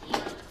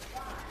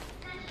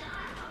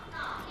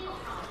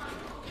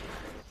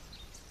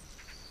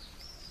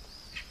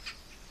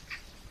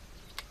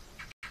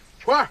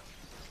坤儿，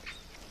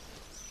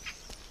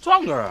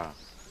壮哥，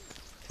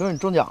听说你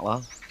中奖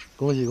了，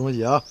恭喜恭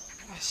喜啊！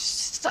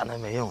这那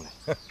没用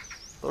的，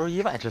都是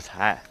意外之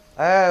财。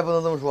哎，不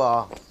能这么说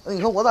啊！那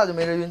你看我咋就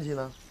没这运气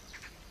呢？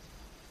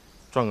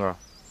壮哥，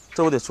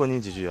这我得说你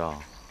几句啊。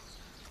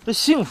这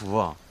幸福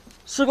啊，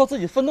是靠自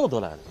己奋斗得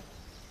来的，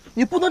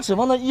你不能指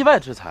望那意外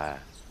之财。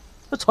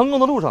这成功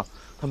的路上，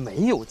它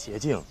没有捷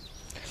径。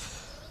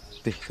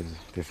对，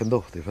得奋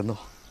斗，得奋斗。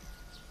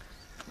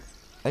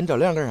哎，你找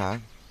亮干啥？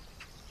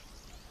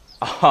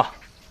啊，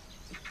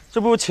这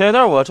不前一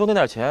段我挣那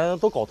点钱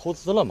都搞投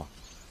资了吗？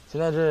现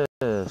在这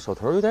手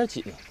头有点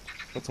紧，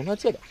我从他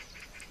借点。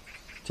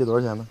借多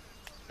少钱呢？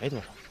没多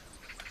少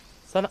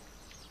，3万。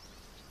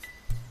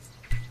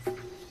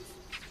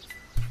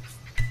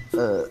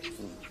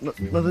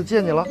那他借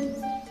你了？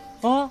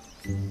啊，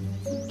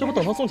这不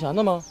等他送钱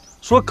呢吗？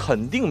说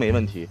肯定没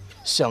问题，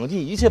想尽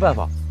一切办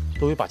法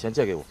都会把钱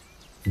借给我。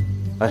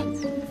哎，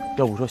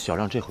要不说小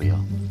亮这回啊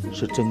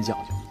是真讲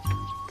究，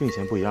跟以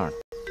前不一样了。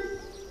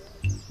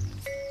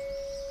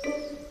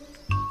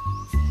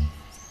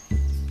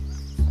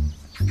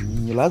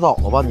你来早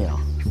了吧你啊？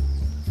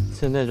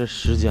现在这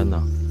时间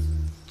呢，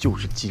就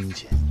是金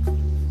钱。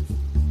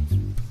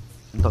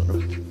你等着。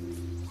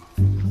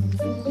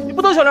你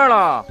不等小亮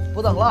了？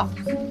不等了，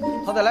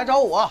他得来找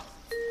我。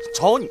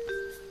找你？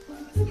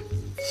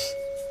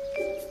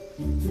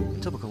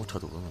这不跟我扯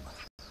犊子呢吗？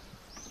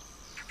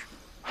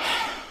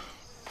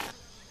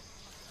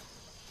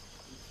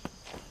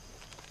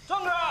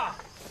壮哥，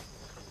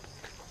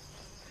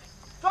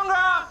壮哥，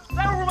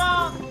在屋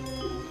吗？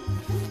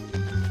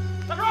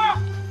大柱，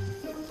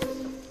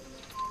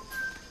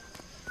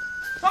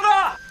壮哥，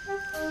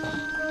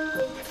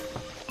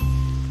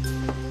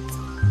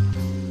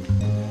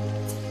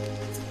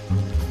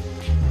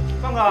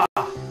壮哥。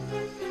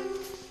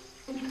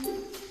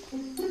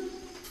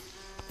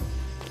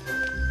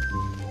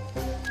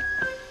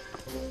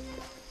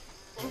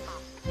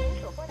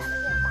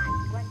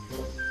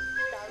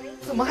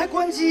 怎么还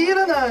关机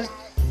了呢？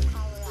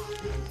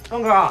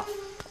壮哥，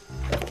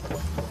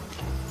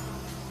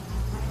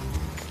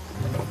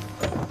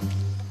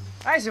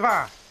哎，媳妇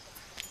儿，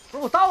不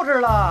是我到这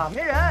儿了，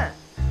没人。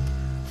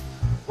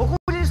我估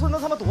计孙子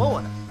他妈躲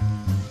我呢。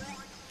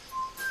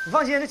你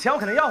放心，这钱我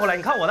肯定要回来，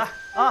你看我的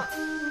啊。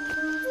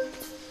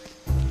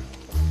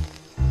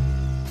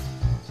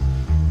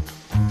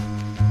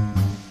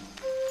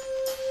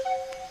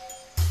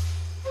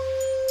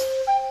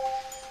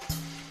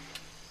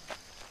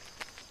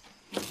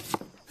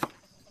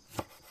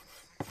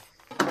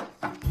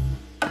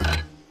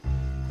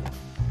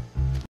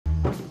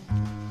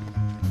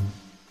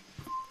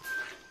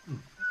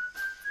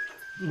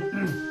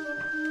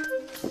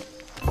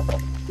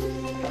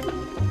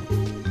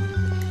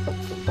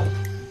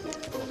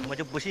我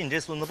就不信你这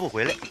孙子不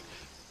回来。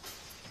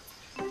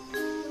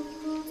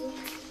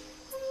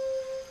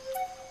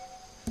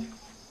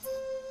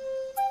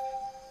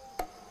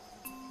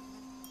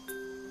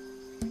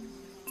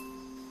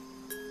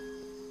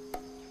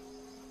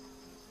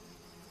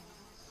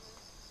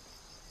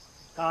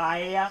该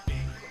呀，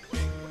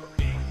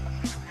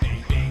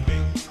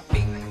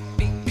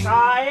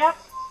该呀。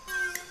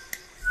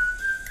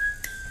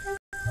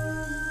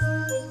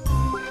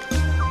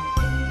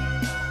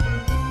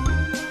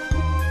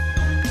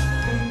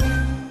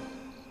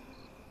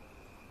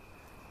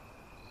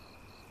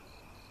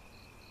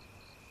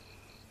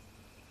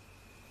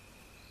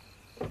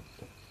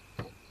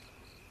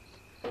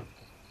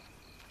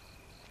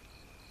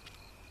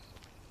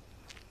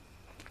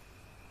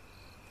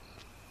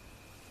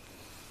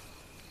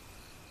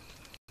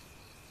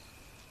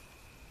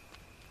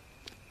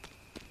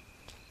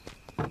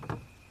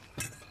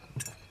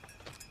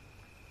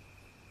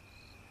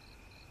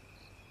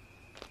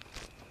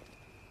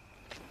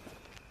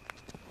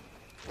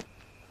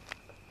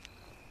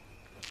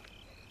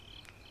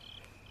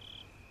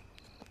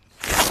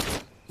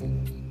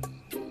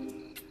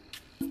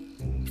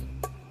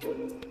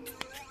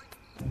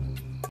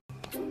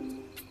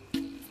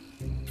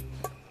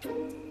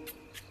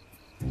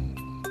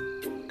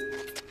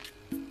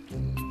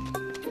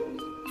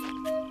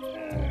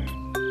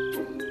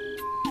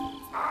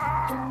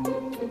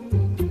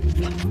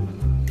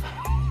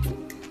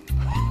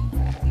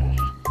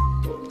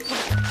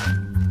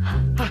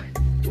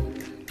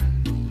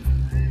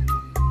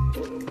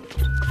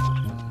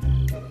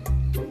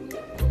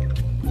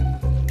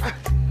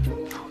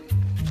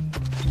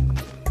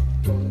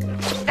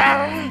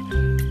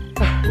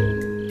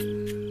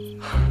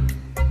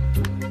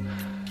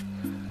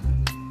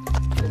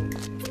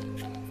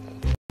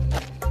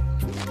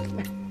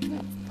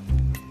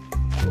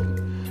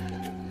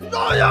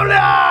 饶小亮，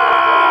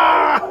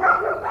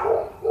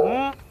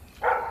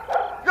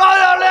饶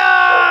小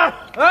亮，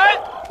哎，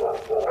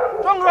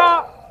壮哥，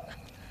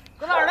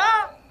搁哪儿呢？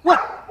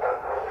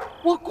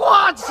我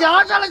挂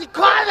墙上了，你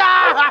快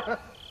点！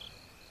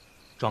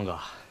壮哥，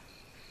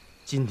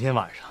今天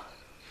晚上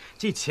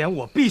这钱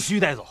我必须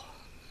带走，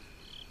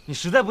你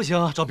实在不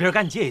行找别人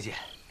赶紧借一借。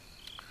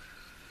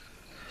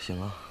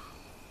行啊，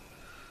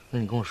那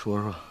你跟我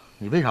说说，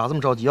你为啥这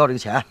么着急要这个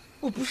钱？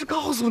我不是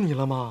告诉你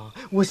了吗？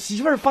我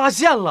媳妇儿发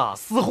现了，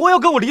死活要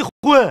跟我离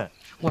婚。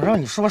我让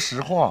你说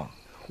实话。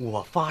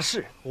我发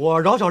誓，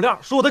我饶小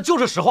亮说的就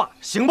是实话，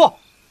行不？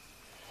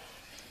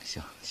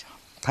行，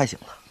太行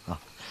了啊！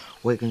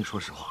我也跟你说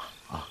实话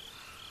啊，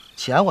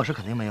钱我是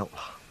肯定没有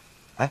了，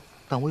哎，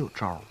但我有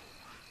招，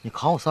你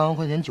扛我3万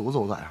块钱酒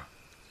走咋样？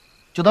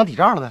就当抵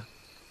账了呗。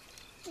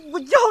我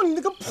要你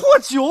那个破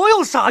酒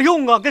有啥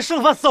用啊？跟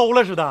剩饭馊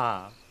了似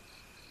的。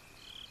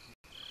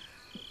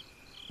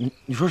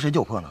你说谁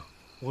酒破呢？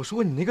我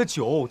说你那个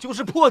酒就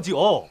是破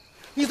酒，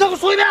你再给我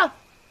说一遍。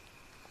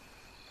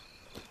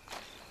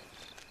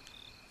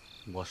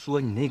我说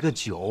你那个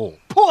酒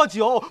破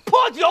酒，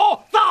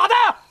咋的？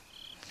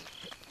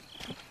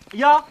哎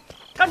呀，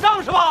看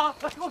账是吧？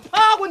我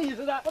怕过你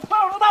似的，我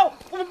怕我多大？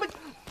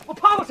我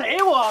怕过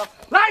谁？我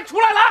来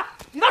出来来，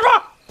李大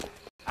壮，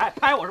哎，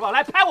拍我是吧？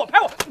来拍我，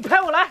你拍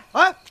我来，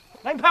哎，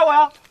来你拍我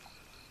呀！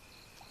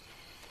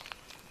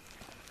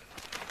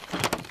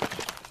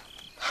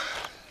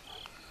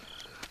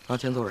拿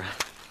钱走人。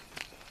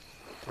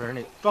不是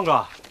那个壮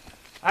哥，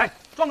哎，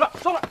壮哥，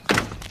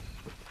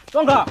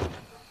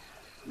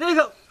那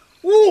个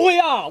误会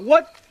呀，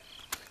我，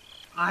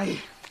哎呀。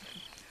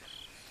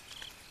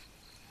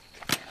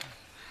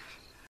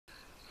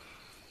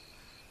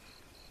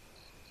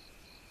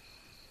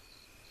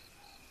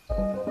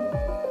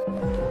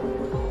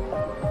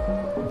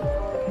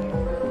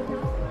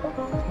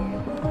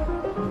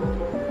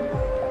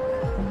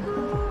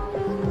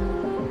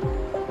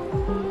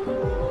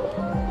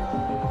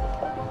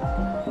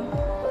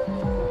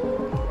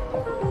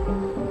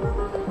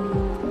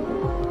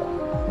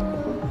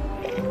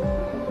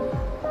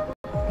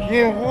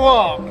进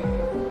货，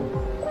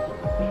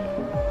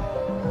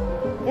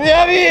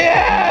别逼，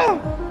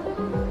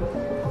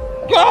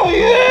高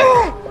宇，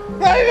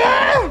来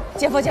人！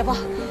姐夫，咱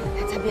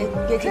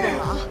别激动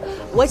了啊！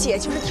我姐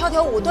就是跳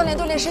跳舞，锻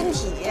炼身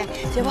体。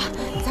姐夫，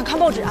咱看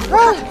报纸啊！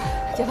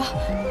姐夫，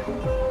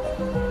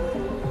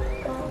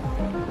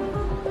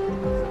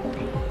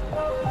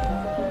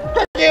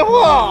进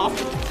货。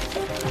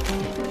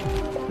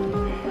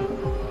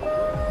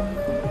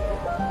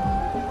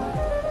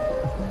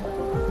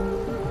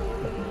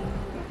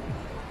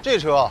这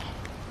车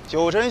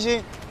9成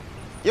新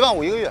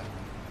，15000一个月。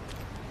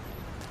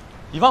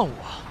15000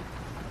啊？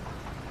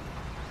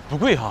不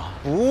贵哈？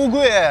不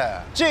贵，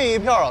这一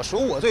票啊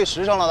属我最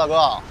实诚了，大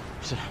哥。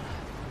是。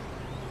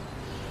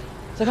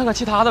再看看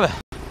其他的呗。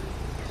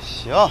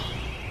行，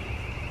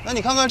那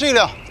你看看这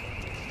辆，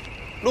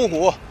路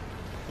虎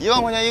，1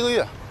万块钱一个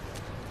月。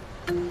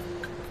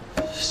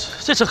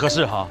这车合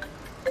适哈。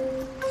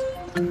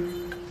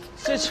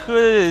这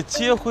车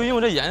结婚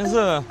用这颜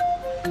色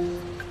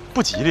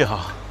不吉利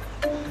哈。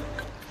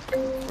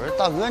不是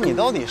大哥，你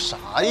到底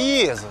啥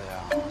意思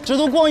呀？这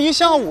都逛一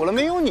下午了，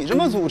没有你这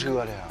么租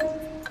车的呀。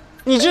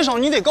你至少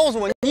你得告诉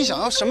我你想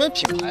要什么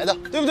品牌的，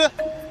对不对？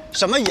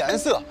什么颜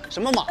色，什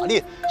么马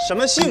力，什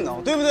么性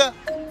能，对不对？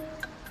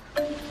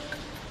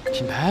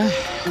品牌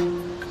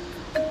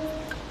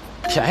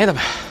便宜的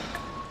呗。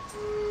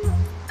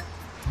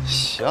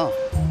行，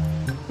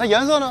那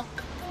颜色呢？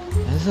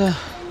颜色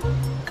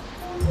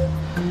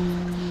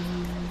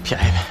便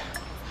宜呗。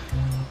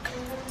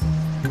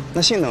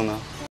那性能呢？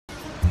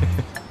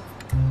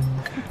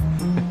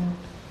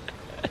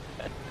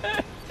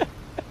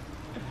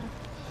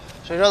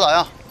这车咋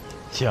样？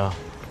行，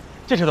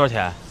这车多少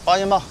钱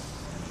？8800。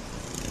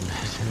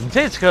你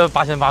这车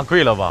8800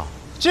贵了吧？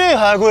这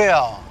还贵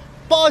啊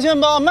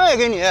！8800卖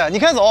给你，你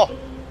开走。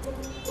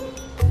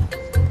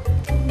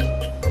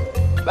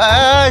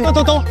哎，你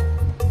等会儿，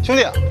兄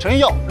弟，诚意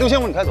要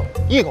6500你开走，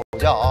一口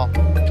价啊！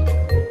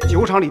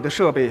酒厂里的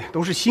设备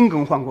都是新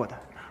更换过的，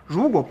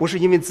如果不是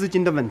因为资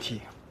金的问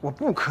题，我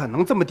不可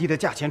能这么低的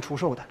价钱出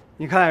售的。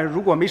你看，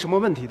如果没什么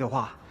问题的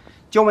话，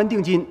交完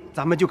定金，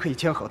咱们就可以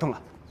签合同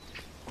了。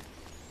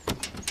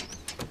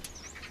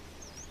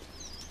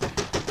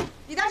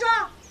李大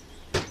壮，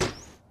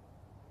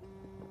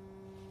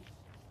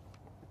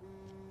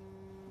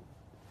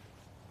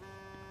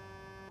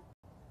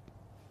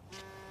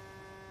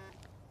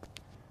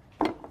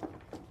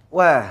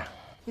喂，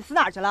你死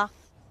哪儿去了？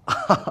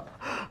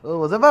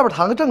我在外边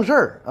谈个正事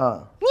儿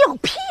啊。你有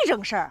屁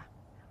正事儿！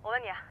我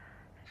问你，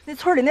那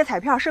村里那彩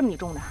票是不是你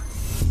中的？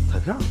彩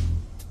票？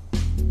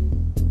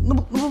那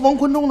不王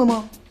坤中的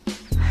吗？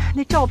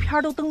那照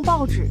片都登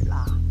报纸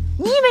了，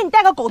你以为你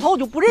戴个狗头我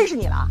就不认识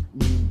你了？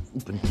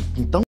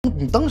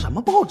你登什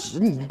么报纸？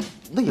你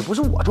那也不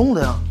是我中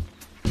的呀。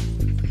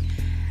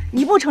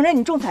你不承认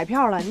你中彩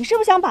票了，你是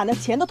不是想把那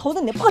钱都投在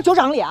你那破酒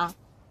厂里啊？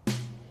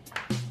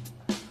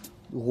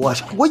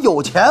我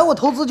有钱，我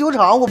投资酒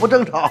厂，我不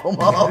正常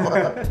吗？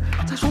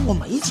再说我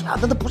没钱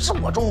的，那不是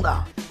我中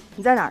的。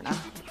你在哪儿呢？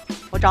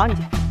我找你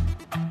去。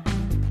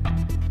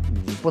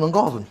你不能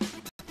告诉你。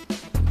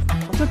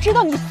我就知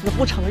道你死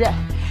不承认。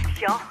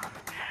行，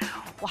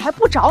我还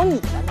不找你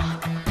了呢，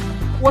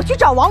我去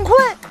找王坤。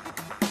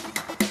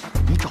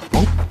你找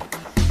王？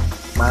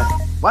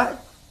喂，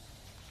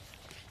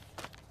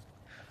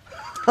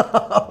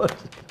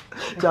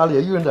家里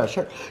也遇上点事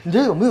儿，你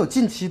这有没有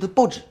近期的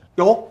报纸？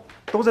有。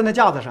都在那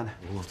架子上呢，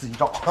我自己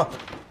找。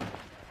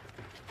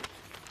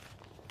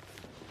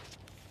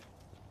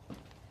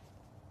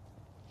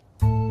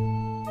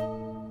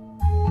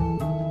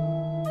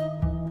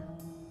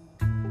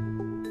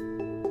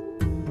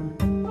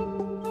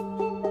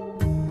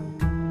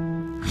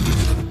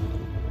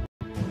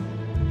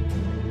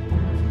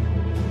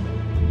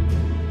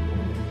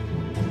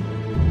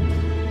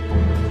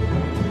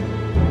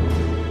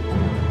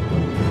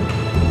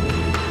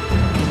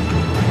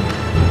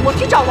我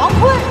去找王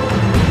坤。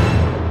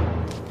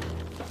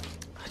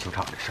酒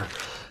厂这事儿，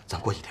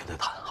咱过几天再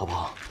谈，好不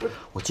好？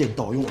我借你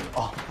盗用了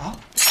啊！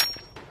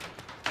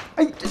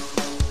哎，哎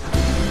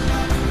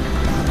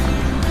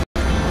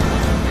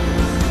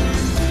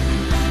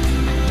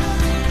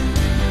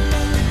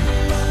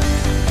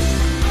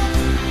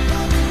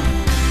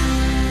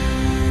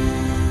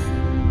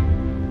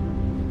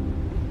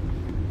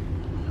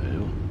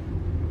呦，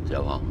姐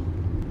夫，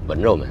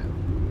闻着没？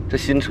这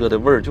新车的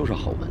味儿就是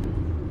好闻。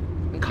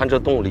你看这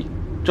动力，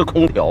这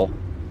空调，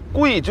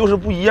贵就是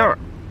不一样。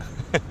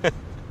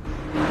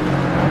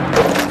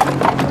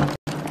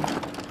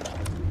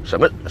什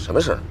么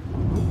声？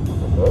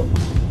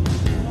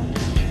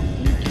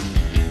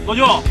老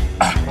舅，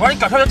我让你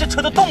感受一下这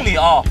车的动力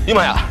啊！哎呀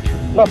妈呀，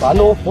那咱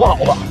都扶好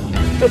吧，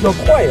这车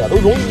快呀，都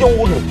容易悠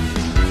出去。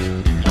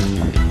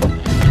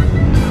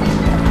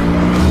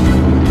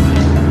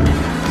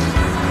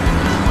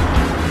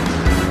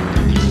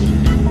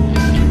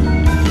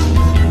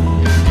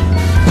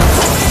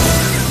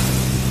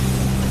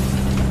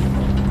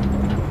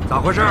咋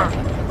回事？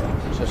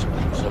这是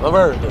什么味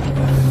儿？这是。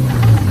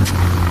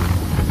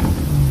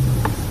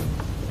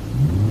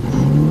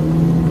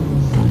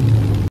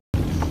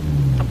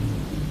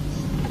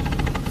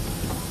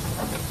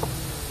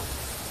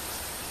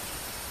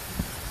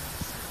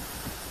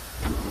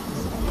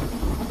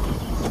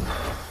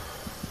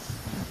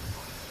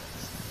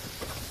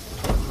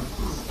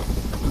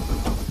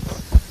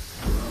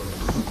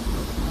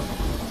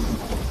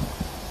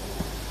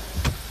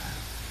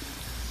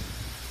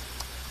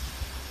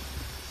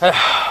哎呀，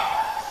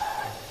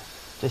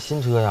这新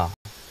车呀，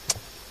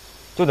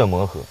就得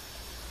磨合。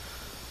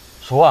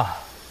叔啊，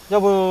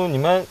要不你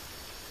们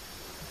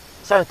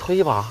下来推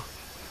一把？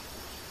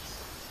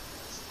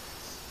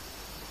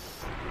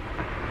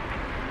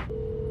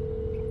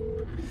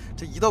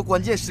这一到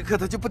关键时刻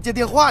他就不接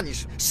电话，你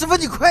说师傅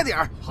你快点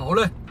儿。好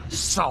嘞，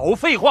少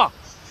废话，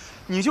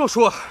你就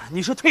说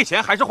你是退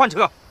钱还是换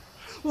车？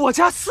我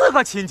家4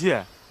个亲戚，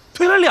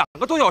推了2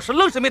个多小时，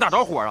愣是没打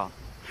着火啊，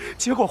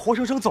结果活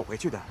生生走回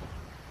去的。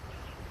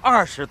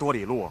20多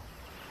里路，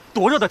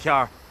多热的天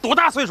儿，多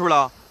大岁数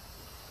了？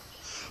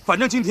反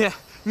正今天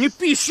你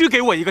必须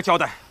给我一个交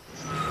代。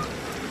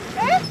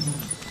哎，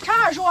常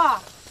二叔，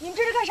你们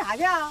这是干啥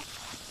去啊？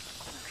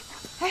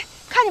哎，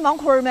看见王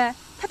坤没？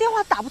他电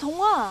话打不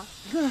通啊。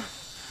呀，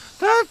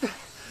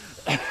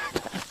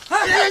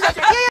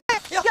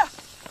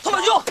曹老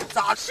舅，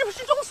咋是不是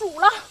中暑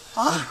了？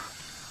啊，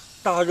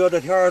大热的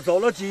天儿走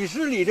了几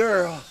十里地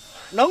儿啊，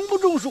能不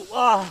中暑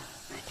啊？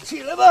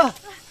起来吧，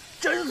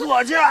诊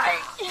所去。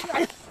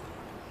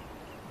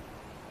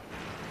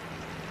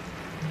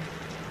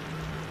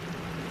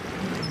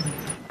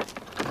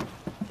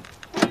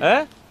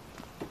哎，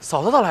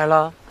嫂子咋来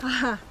了？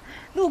啊，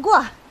路过。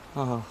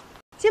啊，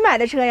新买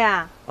的车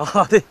呀？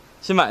啊，对，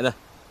新买的。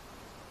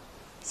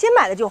新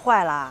买的就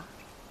坏了？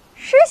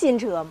是新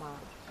车吗？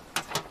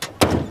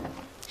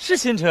是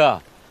新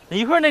车，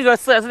一会儿那个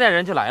4S 店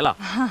人就来了。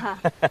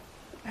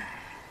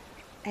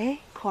哎，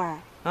坤儿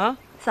啊，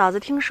嫂子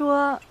听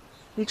说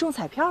你中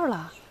彩票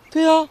了？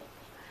对呀。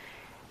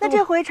那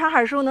这回常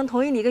海叔能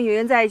同意你跟圆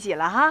圆在一起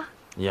了哈？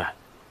耶，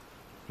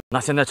那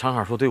现在常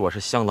海叔对我是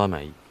相当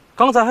满意，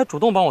刚才还主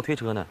动帮我推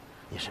车呢，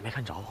你是没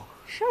看着。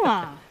是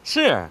吗？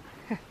是。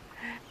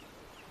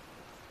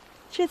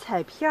这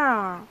彩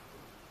票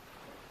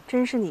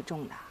真是你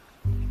中的？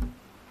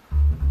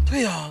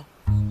对呀，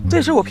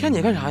这事我骗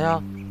你干啥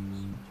呀？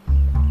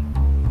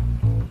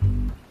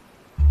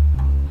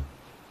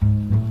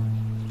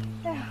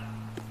哎呀，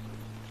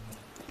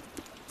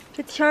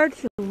这天儿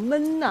挺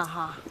闷呐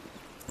哈。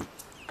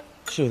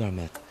是有点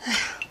闷。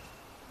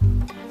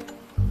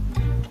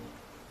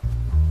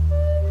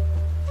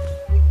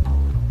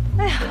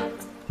哎呀，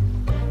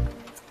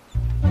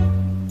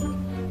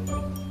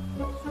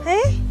哎呀，哎，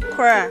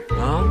坤儿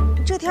啊，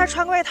你这天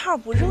穿个外套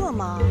不热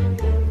吗？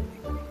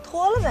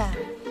脱了呗。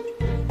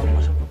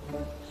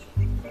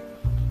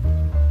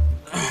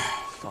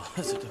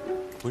这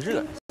不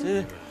热，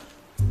这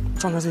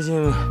壮哥最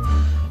近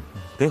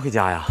没回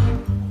家呀？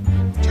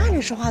站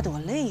着说话多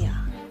累呀！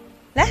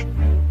来，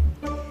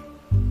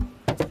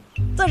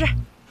坐这儿。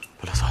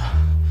不了，嫂子，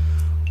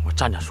我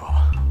站着说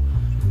吧，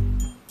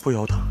不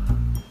腰疼。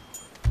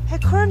哎，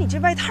坤儿，你这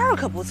外套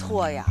可不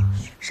错呀，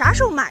啥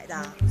时候买的？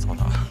嫂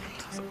子，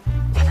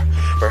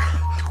不是，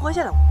脱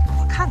下来，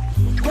我看看，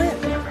你脱下来。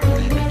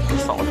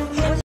嫂子，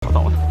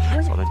嫂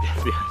子，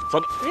别，嫂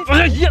子，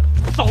哎呀，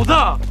嫂子。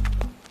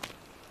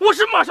我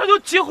是马上就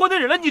结婚的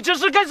人了，你这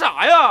是干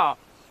啥呀？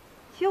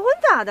结婚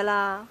咋的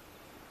了？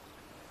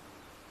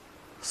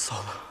嫂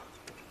子，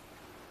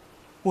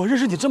我认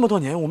识你这么多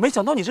年，我没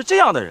想到你是这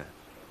样的人。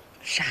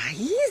啥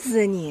意思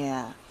啊你？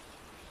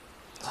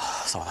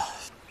嫂子，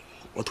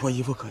我脱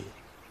衣服可以，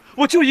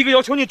我就一个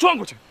要求，你转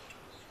过去。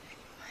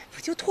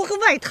不就脱个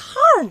外套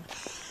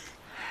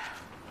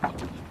吗？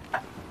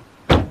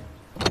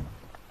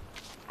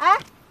哎，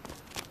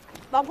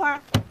王坤，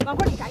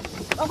你啥意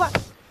思？王坤，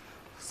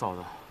嫂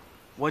子。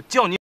我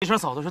叫你一声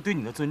嫂子是对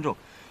你的尊重，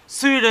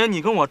虽然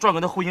你跟我壮哥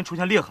的婚姻出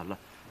现裂痕了，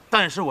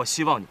但是我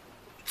希望你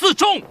自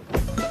重。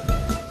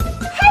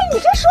嗨，你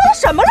这说的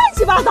什么乱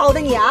七八糟的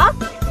你啊？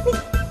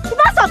你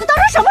把嫂子当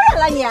成什么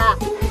人了你？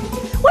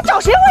我找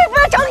谁我也不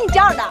能找你这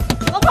样的。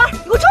王坤，你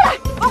给我出来！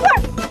王坤，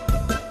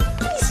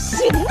你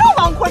行啊，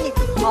王坤，你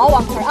好，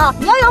王坤啊，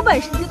你要有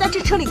本事你就在这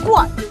车里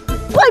过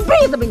一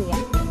辈子吧你！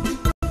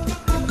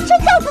真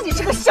当自己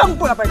是个香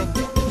饽饽的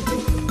你。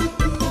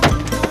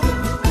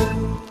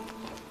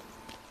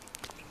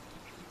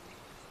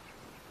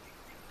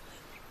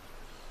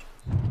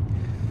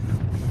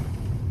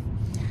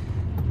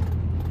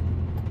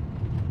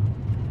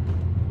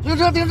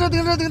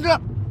停车！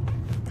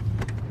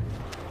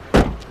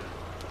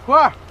坤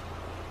儿，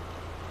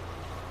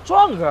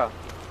壮哥，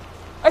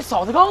哎，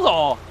嫂子刚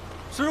走，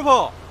师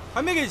傅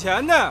还没给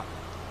钱呢。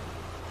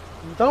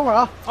你等会儿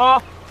啊。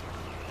啊。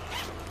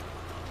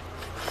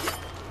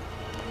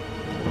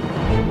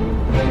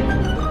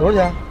多少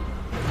钱？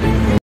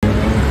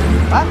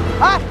哎！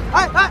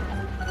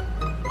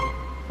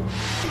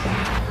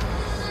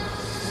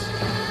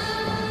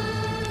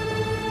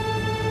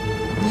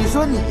你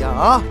说你呀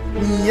啊，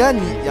你呀，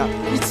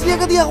你接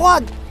个电话，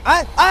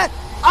哎，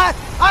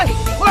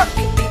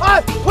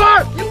坤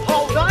儿，你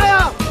跑啥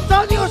呀？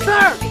找你有事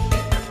儿。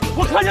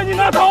我看见你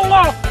拿刀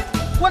了。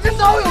我这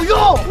刀有用。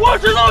我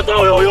知道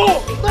刀有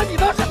用。那你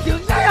倒是停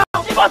下呀！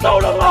你把刀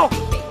扔了。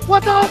我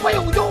刀不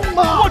有用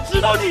吗？我知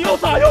道你有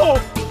啥用。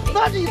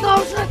那你倒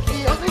是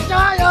停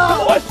下呀！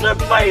我是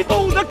被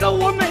动的，跟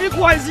我没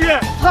关系。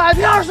彩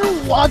票是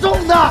我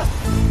中的。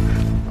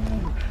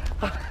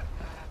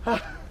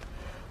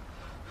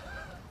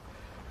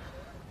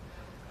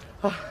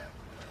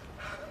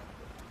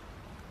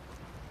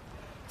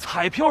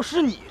彩票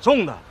是你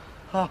中的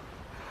啊！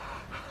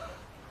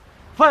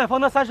范远芳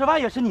那30万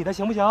也是你的，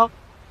行不行？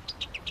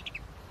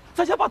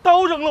咱先把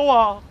刀扔了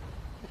啊！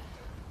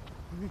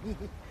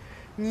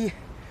你，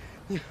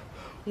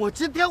我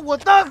今天我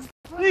当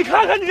你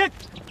看看你这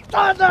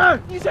蛋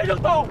蛋，你先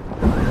扔刀。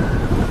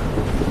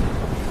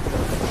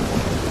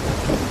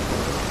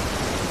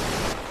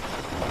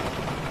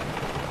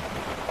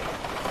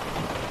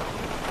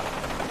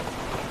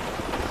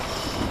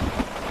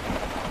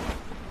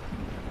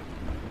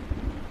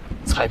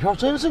彩票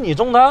真是你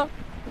中的？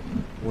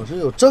我这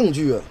有证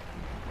据啊！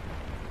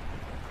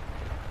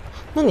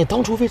那你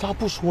当初为啥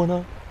不说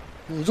呢？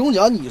你中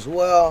奖你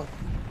说呀？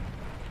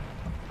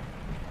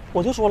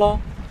我就说了。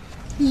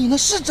你那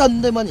是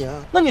真的吗你？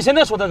那你现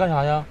在说它干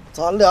啥呀？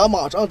咱俩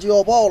马上就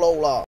要暴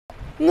露了。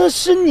那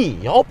是你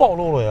要暴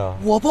露了呀！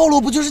我暴露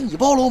不就是你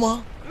暴露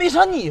吗？为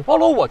啥你暴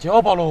露我就要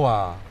暴露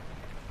啊？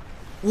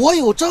我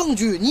有证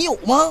据，你有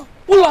吗？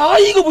我拿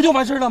一个不就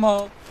完事了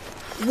吗？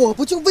我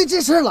不就为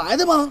这事儿来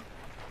的吗？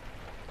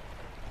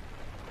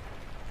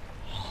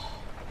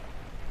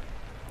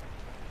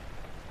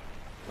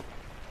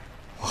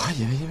我还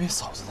以为因为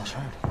嫂子的事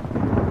儿呢。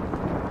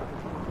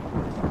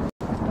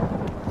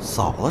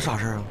嫂子啥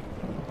事儿啊？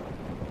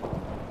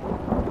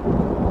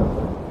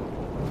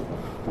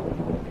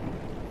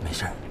没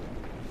事儿。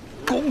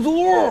公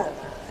主。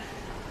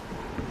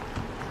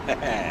嘿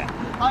嘿。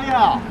哎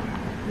呀，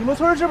你们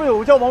村是不是有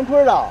个叫王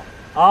坤的？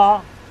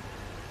啊？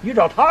你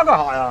找他干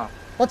啥呀？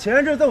他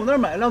前一阵在我那儿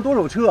买了辆多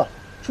手车，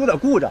出点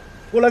故障，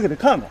过来给他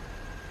看看。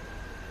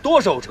多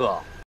手车？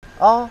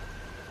啊。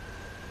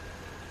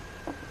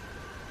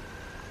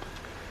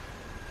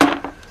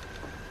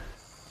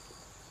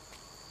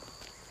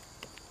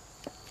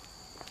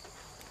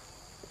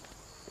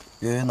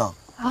圆圆呐，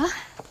啊，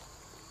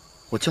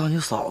我叫你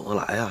嫂子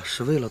来呀，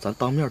是为了咱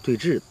当面对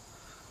质的，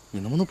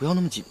你能不能不要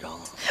那么紧张啊？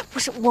不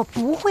是，我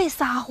不会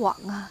撒谎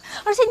啊，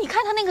而且你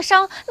看他那个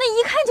伤，那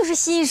一看就是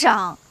新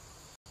伤。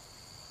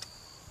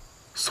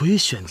所以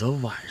选择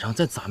晚上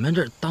在咱们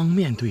这儿当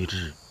面对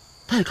质，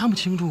他也看不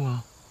清楚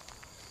啊。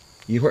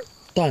一会儿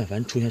但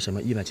凡出现什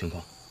么意外情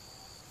况，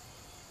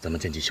咱们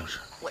见机行事。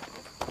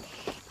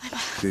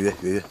圆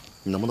圆，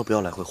你能不能不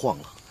要来回晃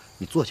了？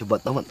你坐下稳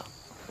当稳当。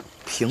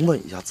平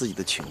稳一下自己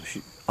的情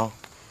绪啊！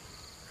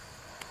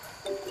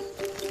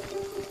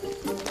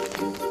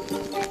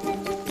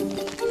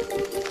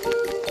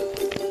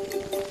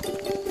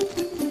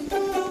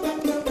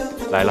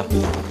来了。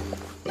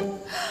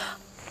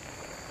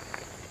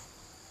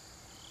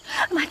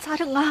妈，咋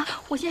整啊？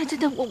我现在真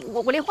的，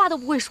我连话都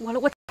不会说了，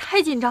我太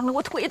紧张了，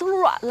我腿都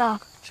软了。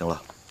行了，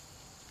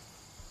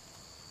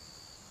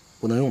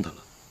不能用它了，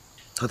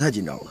它太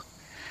紧张了。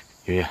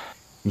圆圆，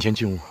你先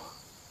进屋，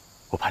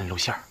我怕你露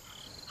馅儿。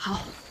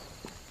好，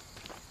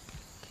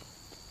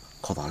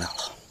靠咱俩了，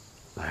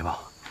来吧。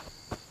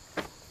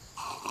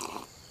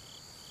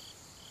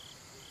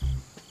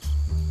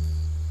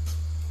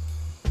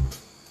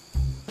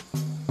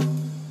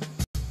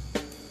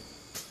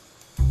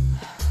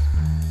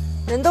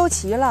人都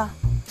齐了，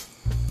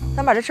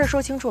咱把这事儿说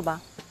清楚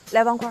吧。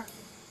来，王坤，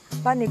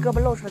把你胳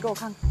膊露出来给我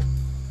看看。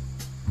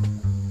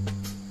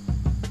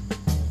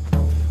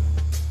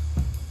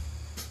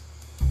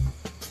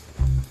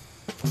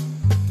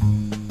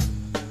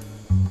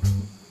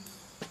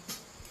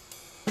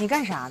你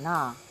干啥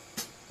呢？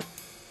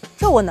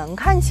这我能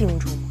看清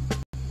楚吗？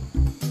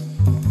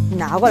你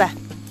拿过来。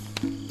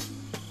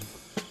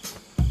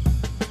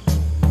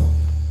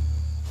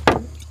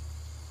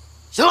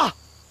行了，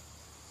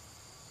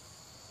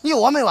你有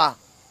完没完？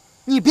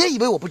你别以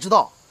为我不知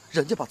道，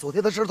人家把昨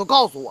天的事都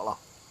告诉我了。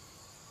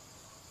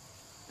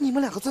你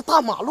们两个在大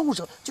马路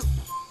上就，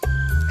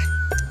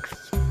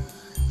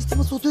你这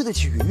么做对得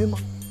起云云吗？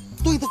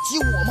对得起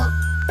我吗？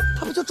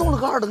他不就中了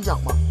个2等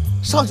奖吗？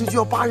上去就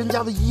要扒人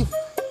家的衣服。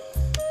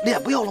脸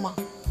不要了吗？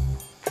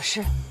不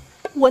是，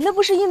我那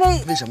不是因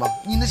为……为什么？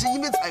你那是因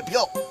为彩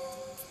票。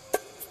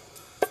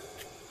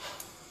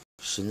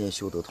10年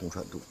修得同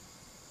船渡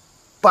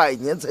，100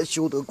年才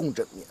修得共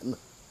枕眠呢。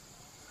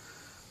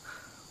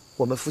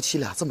我们夫妻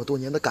俩这么多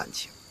年的感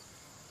情，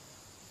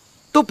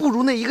都不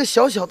如那一个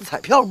小小的彩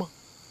票吗？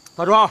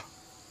大壮，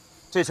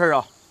这事儿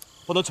啊，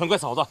不能全怪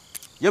嫂子，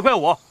也怪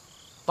我。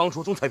当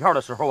初中彩票的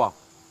时候啊，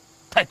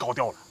太高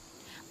调了。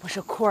不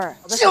是坤儿，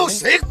叫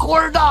谁坤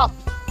儿呢？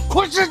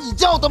坤是你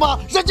叫的吗？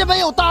人家没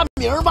有大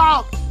名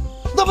吗？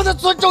能不能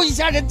尊重一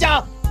下人家？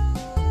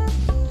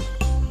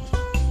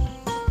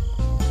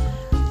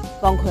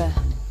王坤，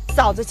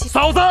嫂子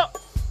嫂子，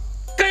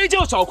该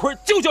叫小坤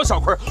就叫小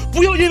坤，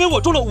不要因为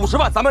我中了50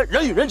万，咱们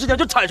人与人之间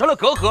就产生了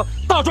隔阂。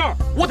大壮，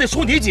我得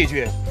说你几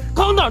句，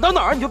刚哪儿到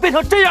哪儿你就变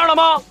成这样了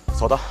吗？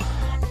嫂子，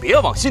别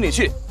往心里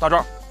去。大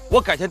壮，我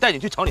改天带你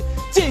去城里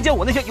见一见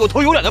我那些有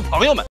头有脸的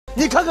朋友们，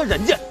你看看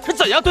人家是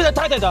怎样对待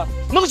太太的，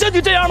能像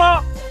你这样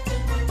吗？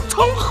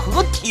成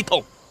何体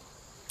统！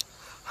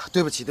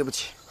对不起，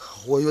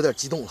我有点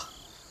激动了。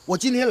我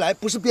今天来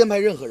不是编排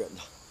任何人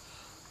的，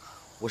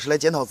我是来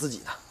检讨自己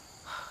的。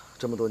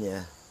这么多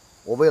年，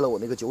我为了我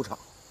那个酒厂，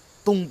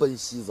东奔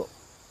西走，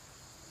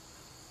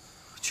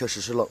确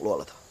实是冷落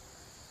了他。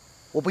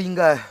我不应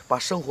该把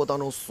生活当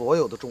中所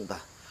有的重担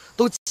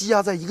都积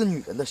压在一个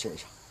女人的身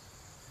上。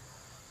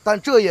但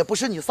这也不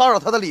是你骚扰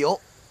她的理由。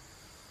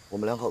我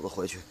们两口子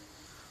回去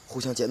互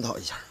相检讨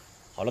一下。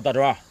好了，大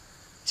壮，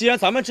既然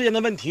咱们之间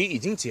的问题已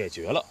经解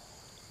决了，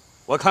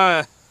我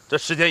看这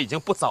时间已经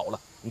不早了。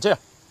你这样，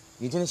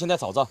你今天先带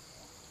嫂子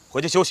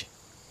回去休息。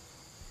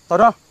大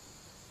壮，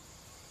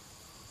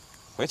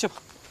回去吧。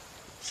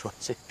说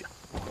这点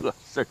破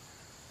事儿。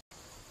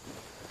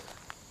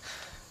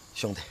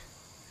兄弟，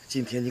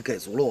今天你给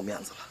足了我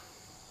面子了。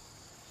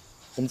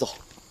我们走。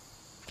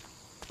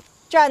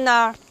站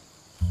那儿。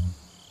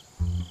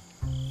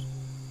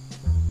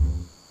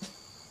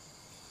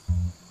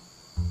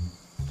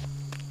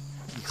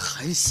你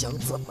还想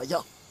怎么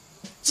样？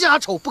家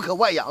丑不可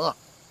外扬啊！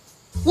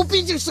我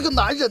毕竟是个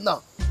男人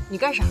呐。你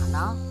干啥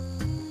呢？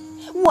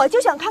我就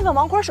想看看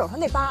王坤手上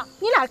那疤，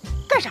你俩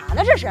干啥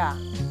呢？这是。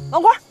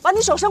王坤，把你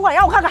手伸过来，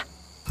让我看看。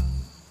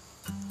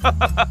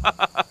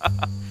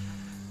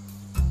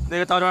那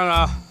个大壮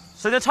啊，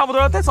时间差不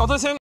多了，带嫂子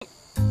先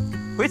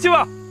回去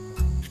吧。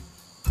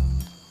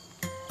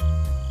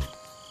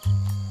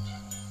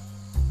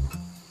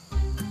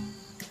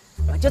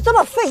就这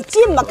么费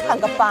劲吗？看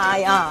个疤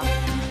呀！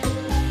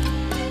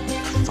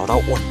找到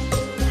我。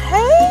嘿，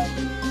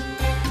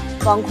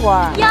王坤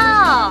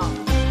呀，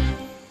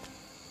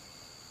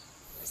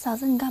嫂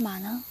子，你干嘛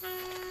呢？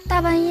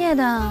大半夜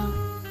的，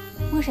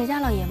摸谁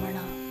家老爷们儿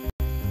呢？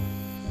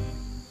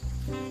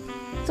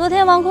昨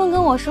天王坤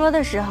跟我说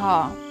的时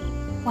候，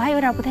我还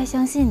有点不太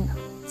相信呢。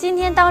今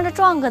天当着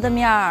壮哥的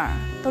面儿，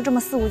都这么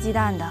肆无忌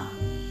惮的，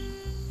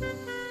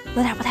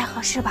有点不太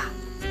合适吧？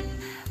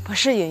不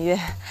是云云，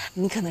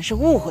你可能是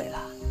误会了。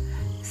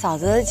嫂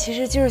子其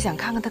实就是想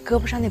看看他胳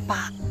膊上那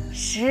疤。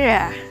是，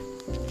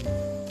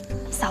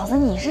嫂子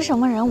你是什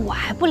么人，我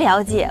还不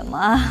了解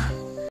吗？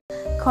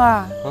坤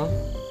儿，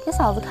给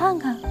嫂子看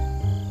看。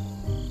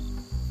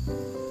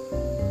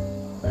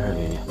没事，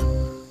云云。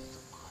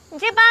你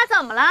这疤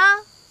怎么了？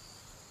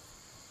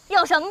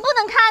有什么不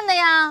能看的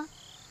呀？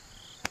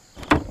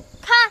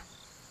看，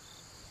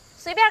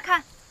随便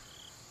看。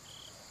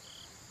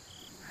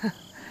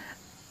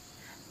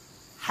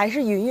还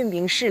是云云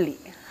明事理。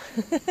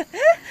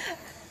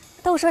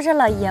都说这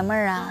老爷们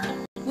儿啊，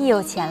一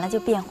有钱了就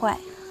变坏，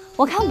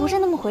我看不是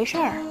那么回事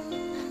儿。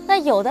那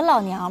有的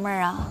老娘们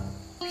儿啊，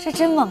是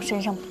真往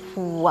身上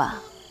扑啊。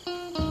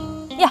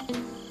呀，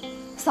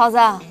嫂子，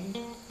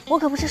我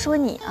可不是说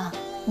你啊，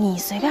你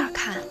随便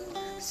看，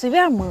随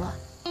便摸，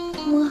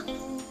摸。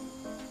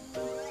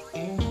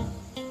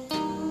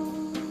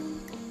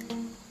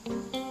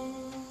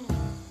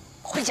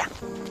回家。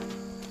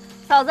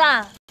嫂子，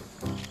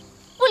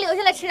不留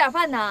下来吃点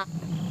饭呢？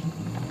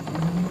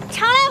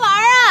常来玩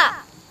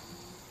啊！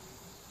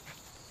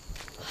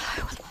哎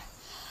呦我的妈！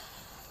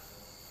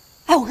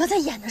哎，我刚才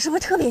演的是不是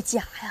特别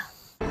假呀？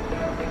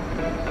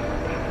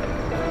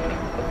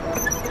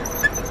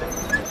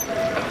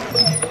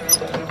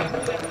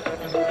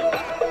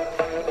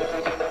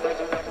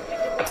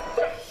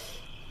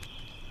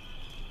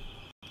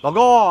老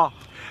高，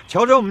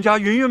瞧着我们家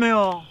云云没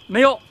有？没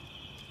有，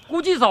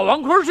估计找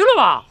王坤去了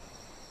吧。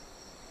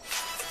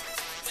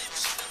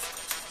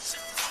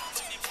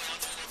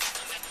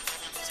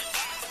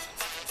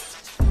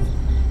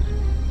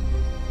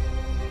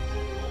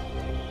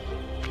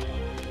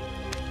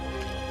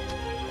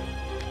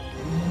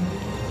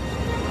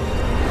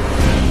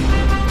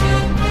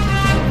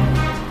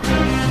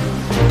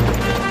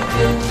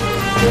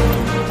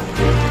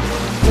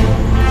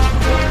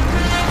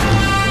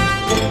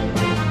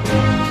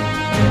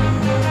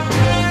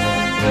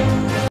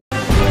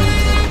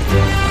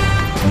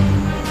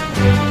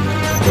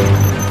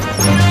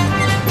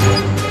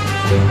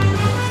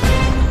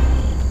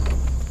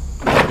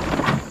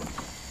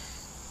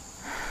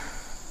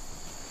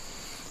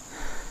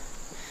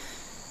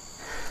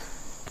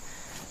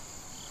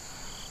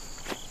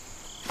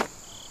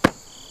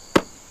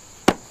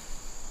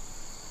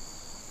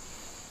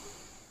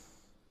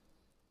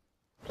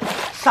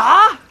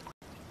啥？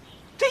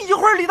这一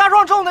会儿李大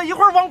壮中的，一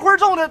会儿王坤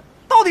中的，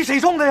到底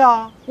谁中的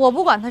呀？我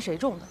不管他谁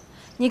中的，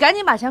你赶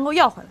紧把钱给我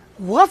要回来。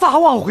我咋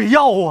往回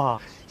要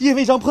啊？因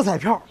为一张破彩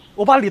票，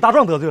我把李大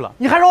壮得罪了，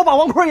你还让我把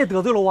王坤也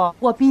得罪了啊？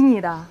我逼你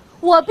的，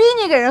我逼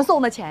你给人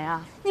送的钱呀！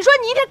你说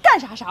你一天干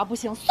啥啥不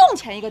行，送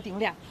钱一个顶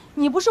脸。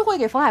你不是会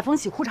给冯海峰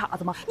洗裤衩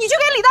子吗？你去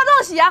给李大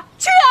壮洗啊，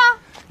去啊！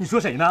你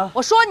说谁呢？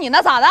我说你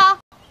呢，咋的？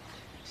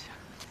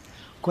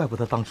怪不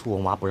得当初我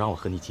妈不让我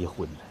和你结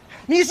婚呢。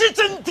你是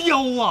真刁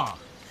啊！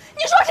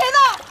你说谁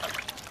呢？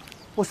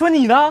我说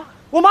你呢？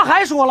我妈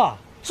还说了，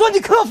说你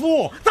克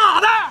夫，咋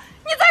的？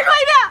你再说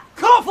一遍！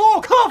克夫，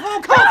克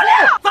夫，克夫，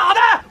咋的？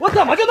我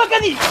怎么就能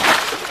跟你？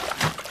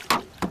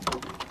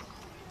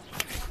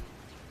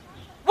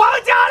王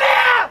嘉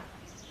玲，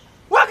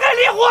我要跟你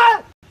离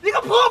婚！你个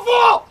泼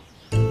妇！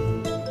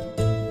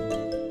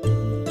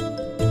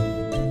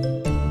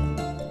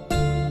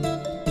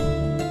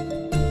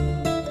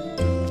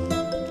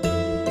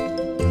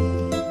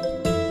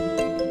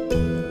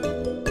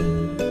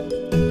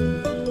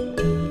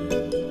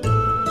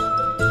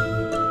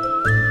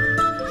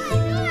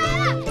大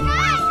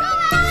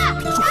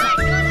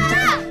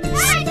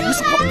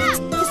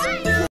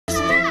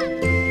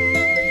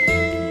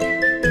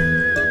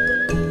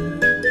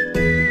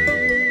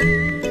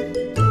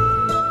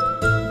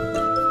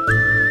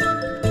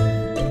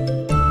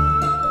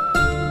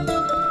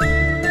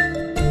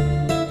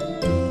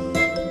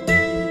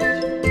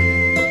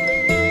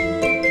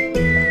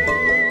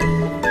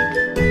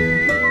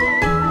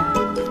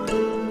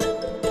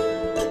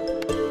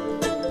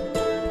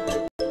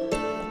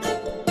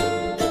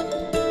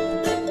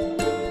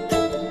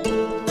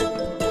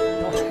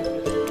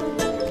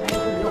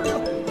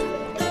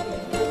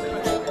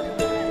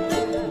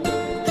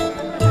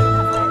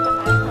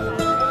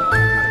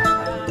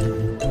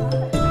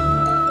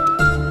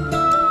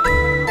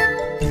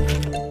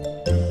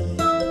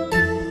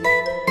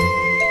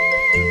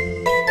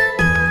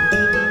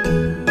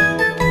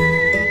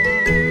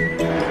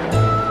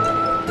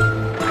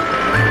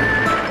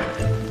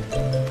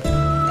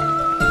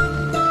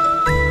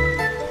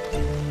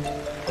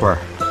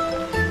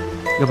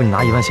你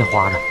拿1万先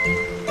花着。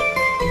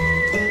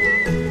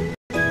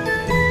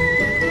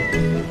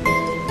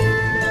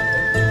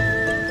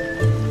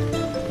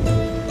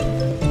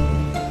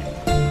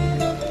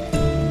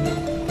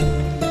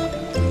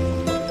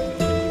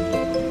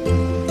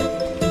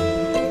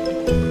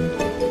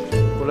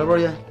给我来包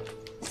烟。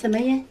什么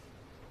烟？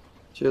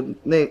就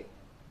那。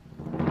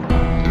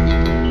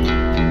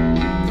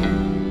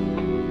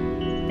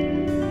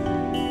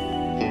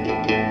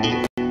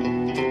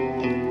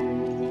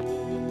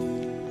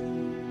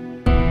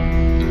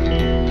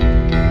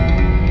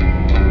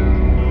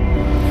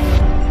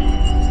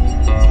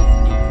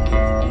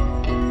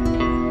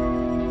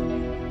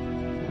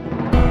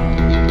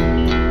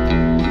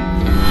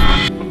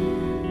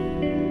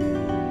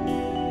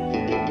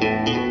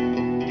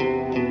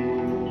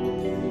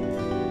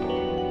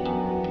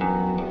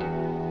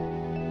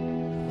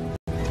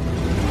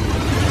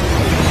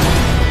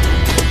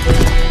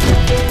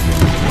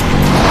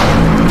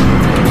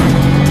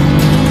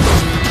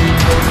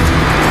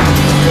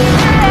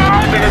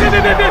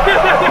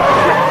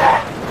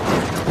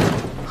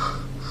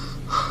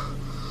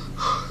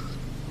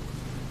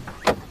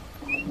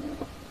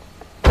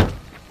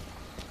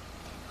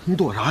 你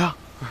躲啥呀？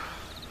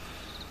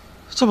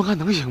这么干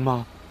能行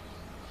吗？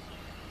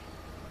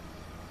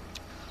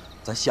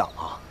咱想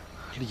啊，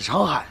李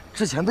长海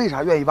之前为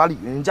啥愿意把李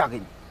云云嫁给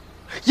你？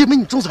因为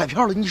你中彩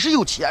票了，你是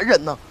有钱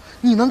人呢，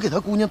你能给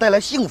他姑娘带来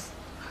幸福。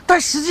但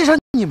实际上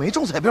你没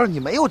中彩票，你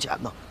没有钱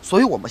呢。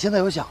所以我们现在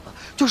要想的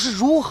就是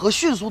如何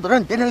迅速的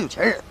让你变成有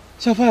钱人，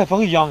像冯海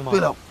峰一样吗？对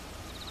了，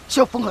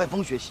向冯海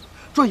峰学习，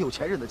赚有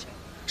钱人的钱。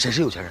谁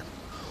是有钱人？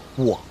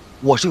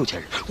我是有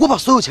钱人，我把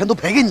所有钱都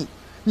赔给你。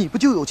 你不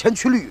就有钱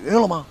娶李云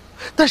云了吗？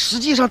但实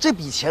际上这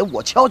笔钱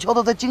我悄悄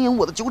的在经营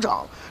我的酒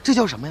厂，这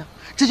叫什么呀？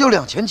这叫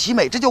两全其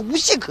美，这叫无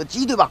懈可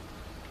击，对吧？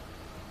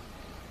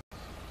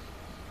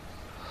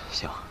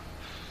行，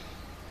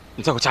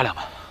你再给我加2万。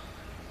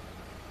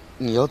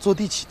你要坐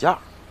地起价？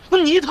那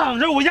你躺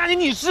着，我押金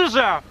你试试。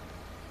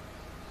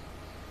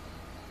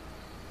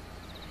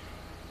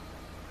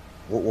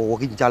我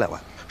给你加2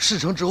万，事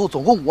成之后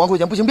总共5万块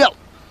钱，不行变了。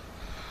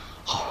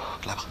好，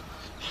来吧。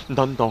你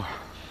等会儿。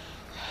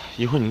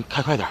 一会儿你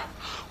开快点，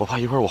我怕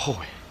一会儿我后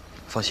悔。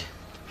放心。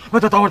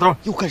等会儿，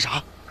又干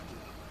啥？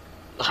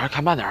还是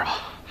开慢点吧。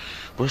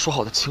不是说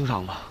好的轻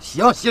伤吗？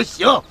行。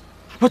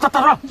不是大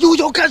壮，又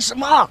要干什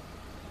么？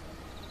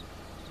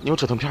你有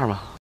止疼片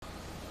吗？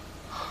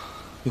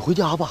你回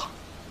家吧。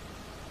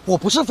我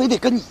不是非得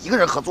跟你一个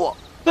人合作。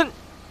那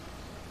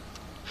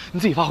你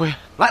自己发挥。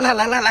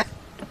来。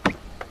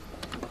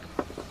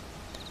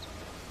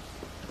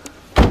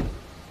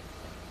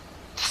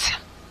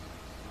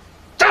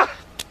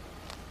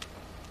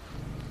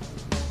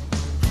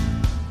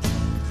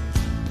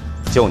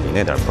就你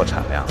那点破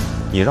产量，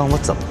你让我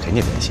怎么给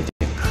你联系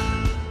订单？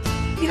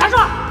李大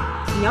壮，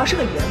你要是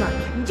个爷们儿，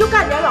你就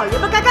干点老爷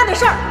们该干的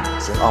事儿。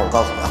行啊，我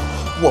告诉你啊，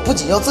我不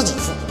仅要自己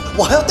富，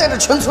我还要带着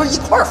全村一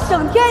块儿富。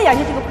整天研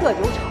究这个破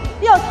酒厂，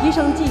要提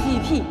升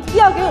GDP，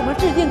 要给我们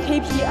制定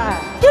KPI，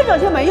 净整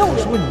些没用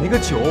的。说你那个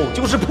酒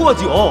就是破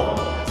酒，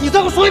你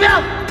再给我说一遍，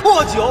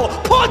破酒。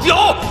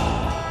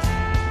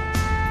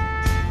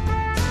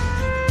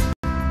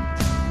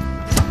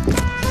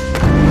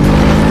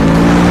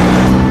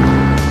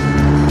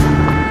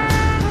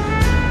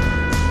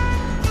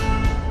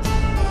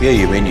别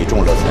以为你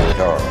中了彩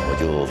票，我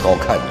就高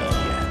看你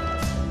一眼。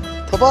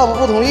他爸爸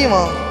不同意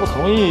吗？不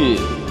同意，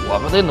我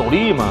们得努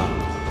力嘛。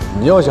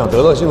你要想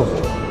得到幸福，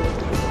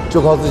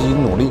就靠自己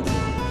努力。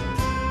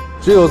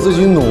只有自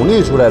己努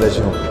力出来的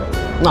幸福，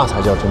那才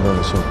叫真正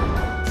的幸福。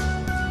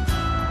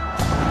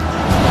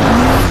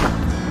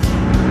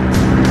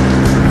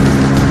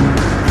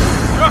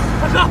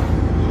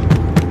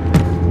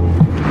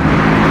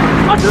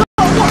大哥，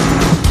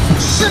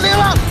失灵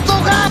了，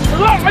走开！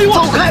哎呦，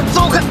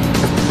走开！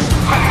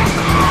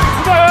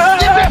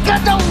 你别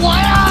跟着我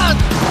呀！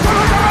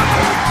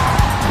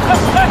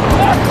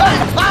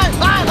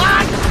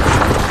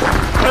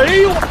哎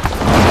呦！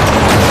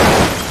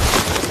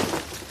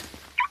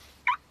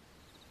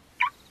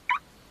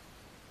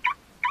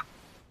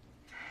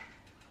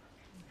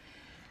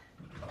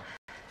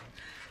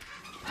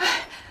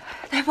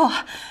大夫，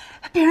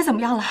病人怎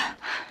么样了？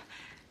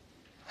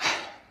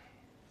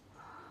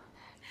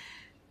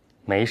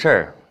没事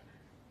儿，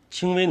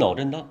轻微脑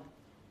震荡。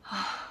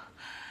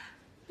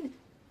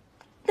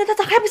 那他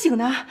咋还不醒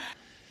呢？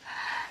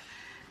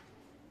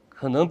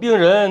可能病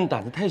人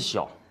胆子太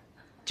小，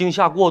惊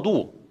吓过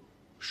度，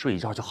睡一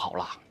觉就好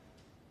了。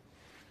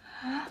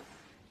啊！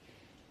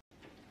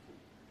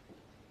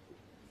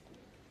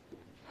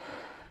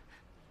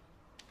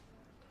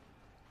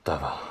大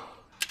夫，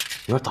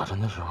一会儿打针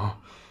的时候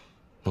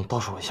能倒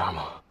数一下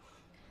吗？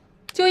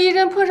就一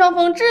针破伤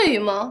风，至于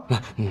吗？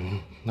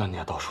那你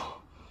也倒数。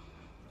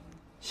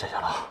谢谢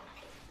了。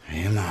哎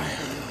呀妈呀，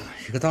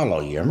一个大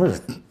老爷们儿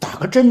打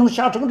个针能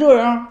吓成这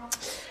样？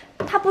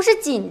他不是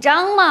紧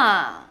张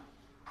吗？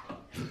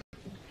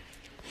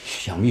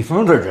小蜜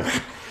蜂这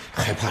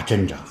害怕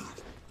针扎，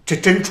这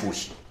真出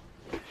息。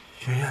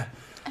圆圆，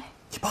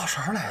你报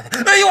啥来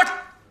的？哎呦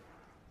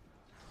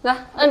我！来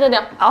摁着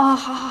点。啊，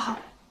好。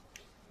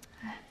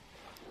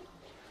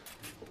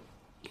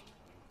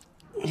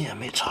你也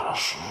没查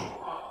数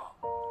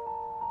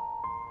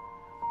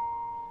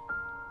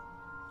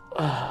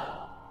啊。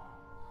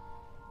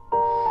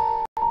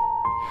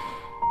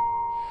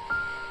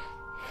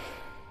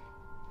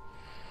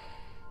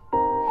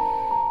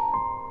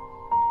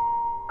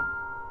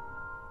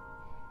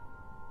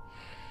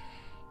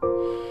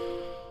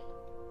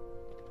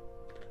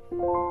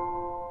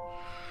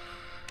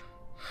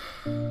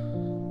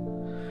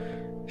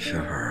媳妇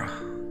儿啊，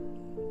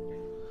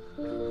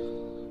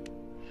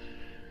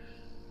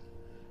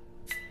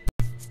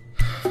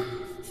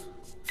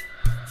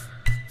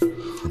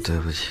我对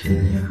不起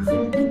你啊。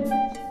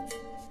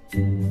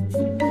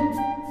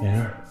没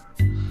事。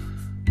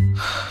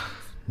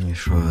你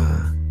说，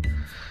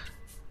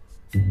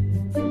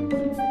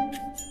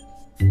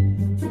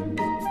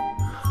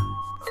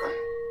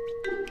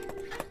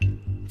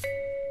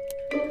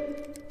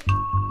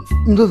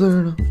你咋在这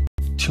呢？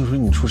听说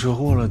你出车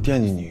祸了，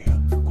惦记你，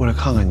过来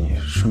看看你，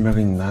顺便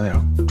给你拿点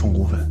重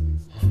股份。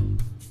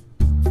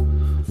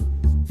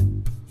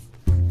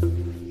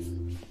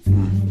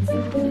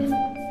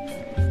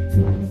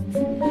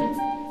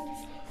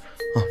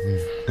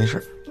没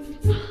事，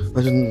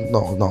那就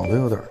脑袋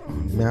有点，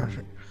没啥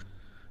事。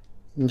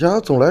你家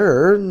总来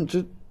人，你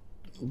这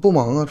不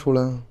忙啊？出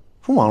来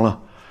不忙了，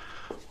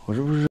我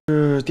这不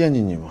是惦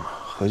记你吗？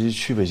合计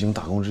去北京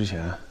打工之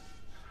前，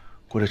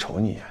过来瞅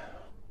你一眼。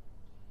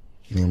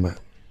明白。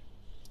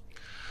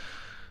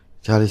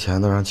家里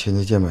钱都让亲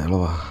戚借没了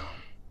吧？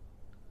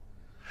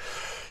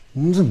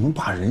你怎么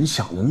把人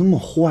想的那么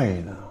坏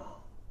呢？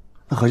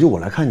那合计我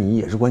来看你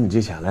也是管你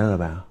借钱来了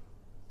呗？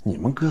你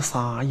们哥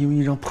仨因为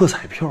一张破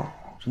彩票，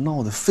这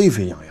闹得沸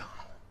沸扬扬，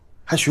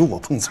还学我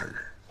碰瓷儿。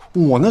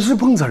我那是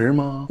碰瓷儿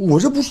吗？我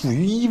这不属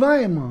于意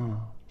外吗？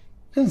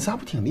那你仨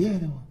不挺厉害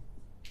的吗？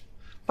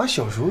把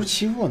小时候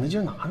欺负我那劲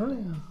儿拿出来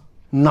呀！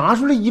拿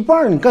出来一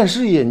半，你干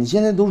事业，你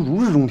现在都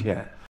如日中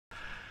天。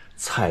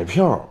彩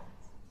票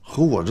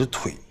和我这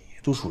腿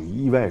都属于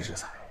意外之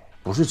财，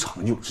不是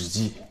长久之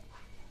计。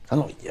咱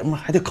老爷们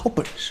还得靠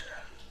本事。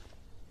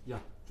呀，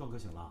壮哥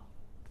醒了。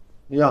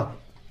呀，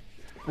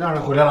亮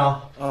亮回来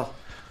了啊！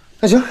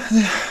那行，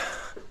那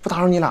不打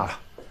扰你俩了，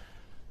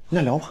你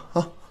俩聊吧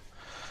啊。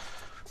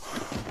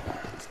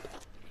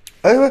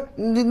哎喂，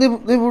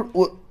那不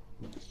我，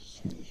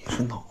你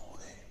是脑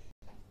袋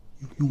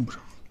用不上，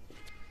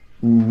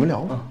你们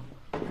聊吧。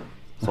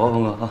走啊，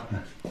峰哥啊，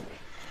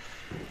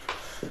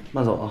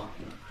慢走啊。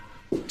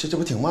这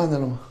不挺慢的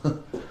了吗？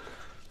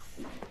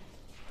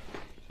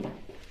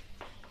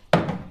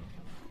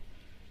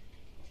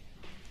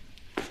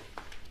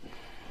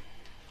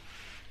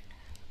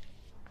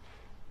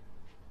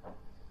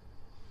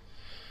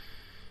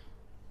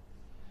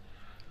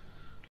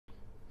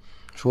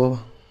说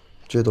吧，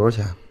借多少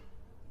钱？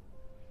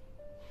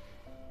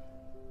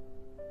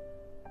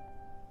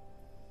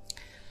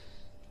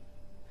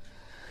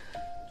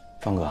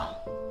壮哥，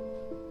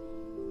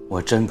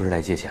我真不是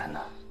来借钱的。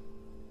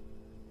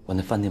我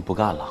那饭店不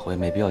干了，我也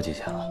没必要借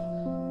钱了。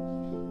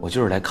我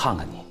就是来看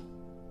看你，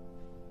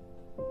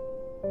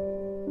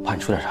怕你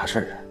出点啥事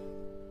儿。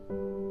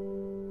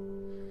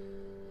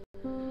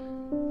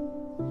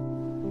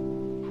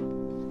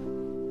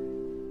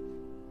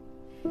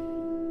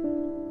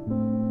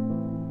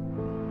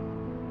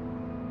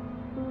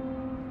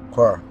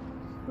坤儿，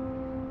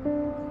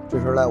这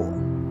事儿赖我，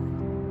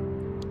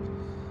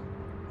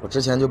我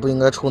之前就不应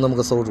该出那么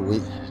个馊主意。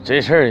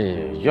这事儿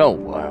怨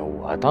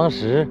我当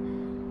时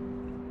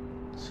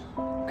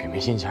给没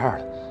心气儿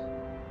了。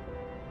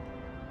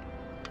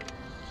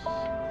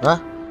哎，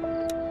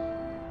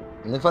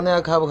你那饭店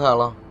还开不开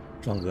了？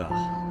壮哥，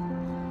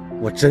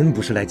我真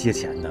不是来借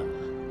钱的，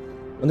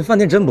我那饭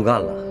店真不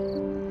干了。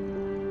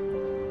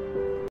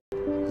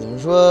你们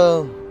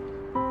说，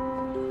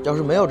要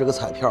是没有这个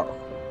彩票，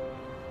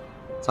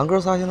咱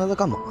哥仨现在在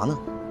干嘛呢？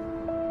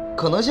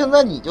可能现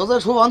在你就在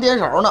厨房颠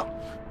勺呢，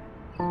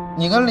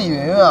你跟李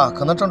云云啊，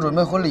可能正准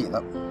备婚礼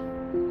呢。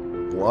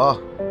我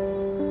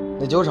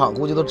那酒厂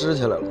估计都支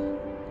起来了。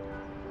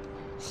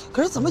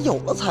可是怎么有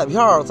了彩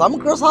票，咱们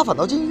哥仨反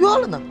倒进医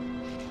院了呢？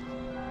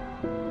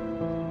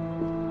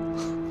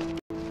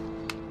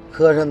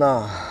磕碜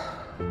呐！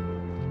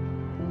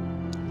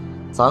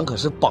咱可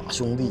是把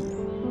兄弟呀，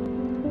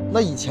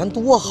那以前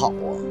多好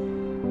啊！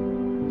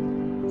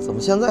怎么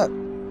现在？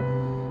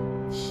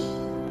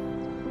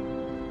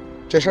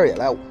这事儿也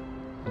赖我，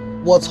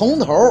我从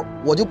头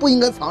我就不应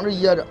该藏着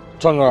掖着。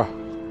壮哥，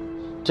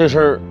这事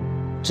儿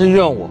真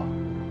怨我。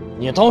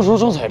你当初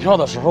中彩票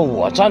的时候，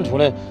我站出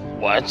来，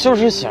我就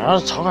是想让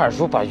常海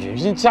叔把云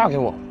云嫁给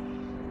我。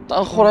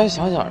但后来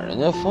想想，人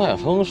家冯海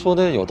峰说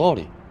的有道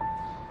理，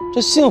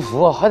这幸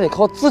福啊还得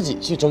靠自己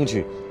去争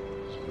取。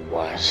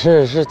我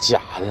这是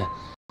假的，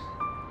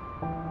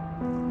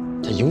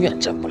他永远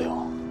真不了。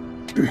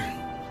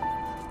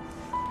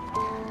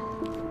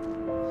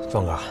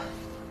壮哥，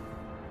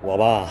我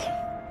吧，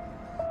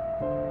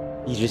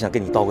一直想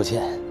跟你道个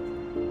歉，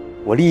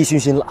我利益熏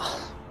心了。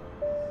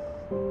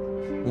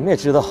你们也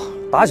知道，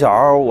打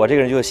小我这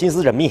个人就心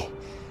思缜密，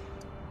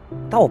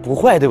但我不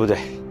坏，对不对？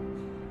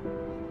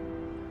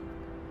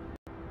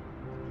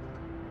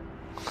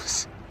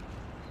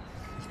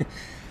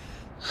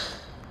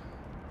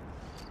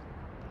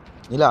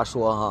你俩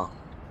说哈，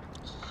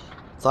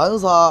咱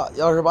仨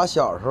要是把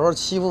小时候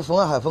欺负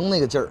冯海峰那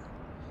个劲儿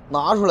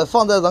拿出来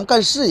放在咱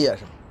干事业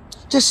上，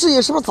这事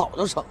业是不是早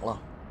就成了？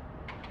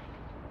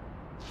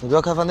你不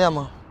要开饭店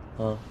吗？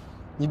嗯。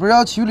你不是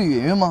要娶李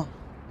云云吗？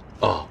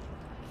啊。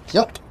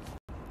行。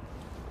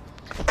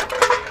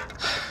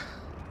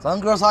咱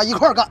哥仨一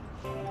块儿干。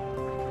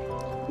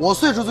我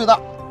岁数最大，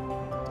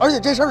而且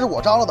这事儿是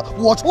我张罗的，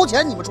我出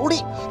钱，你们出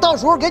力，到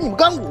时候给你们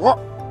干股。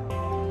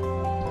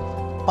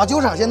把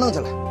酒厂先弄起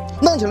来，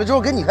弄起来之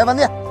后给你开饭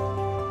店，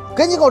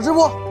给你搞直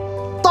播，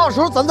到时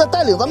候咱再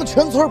带领咱们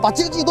全村把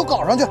经济都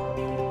搞上去，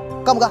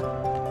干不干？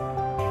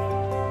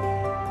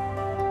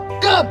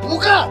干不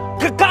干？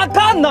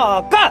干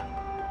呐，干！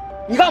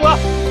你干不干？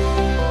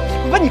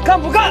我问你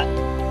干不干？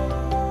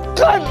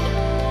干！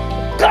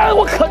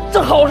我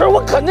这好事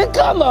我肯定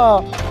干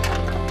呐！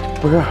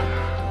不是，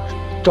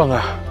壮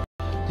哥，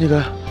那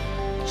个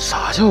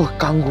啥叫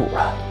干股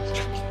啊？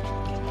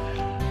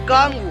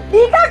干股？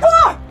李大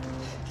壮，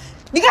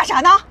你干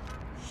啥呢？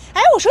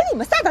哎，我说你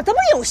们仨咋这么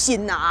有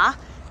心呢？啊，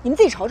你们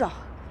自己瞅瞅，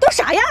都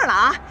啥样了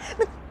啊？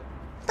怎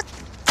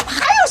么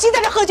还有心在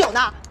这喝酒呢？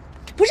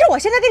不是，我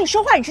现在跟你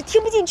说话，你是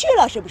听不进去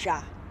了是不是？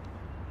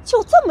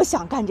就这么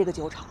想干这个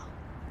酒厂？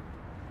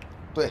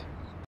对，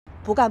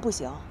不干不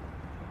行，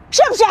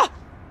是不是？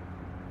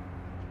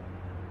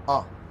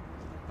啊，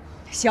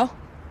行。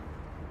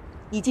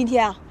你今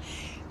天啊，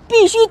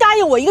必须答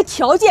应我一个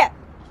条件。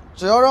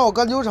只要让我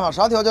干酒厂，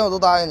啥条件我都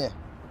答应你。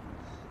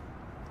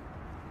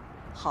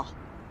好，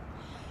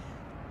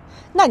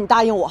那你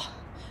答应我，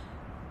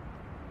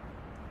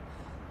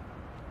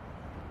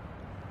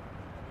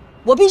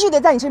我必须得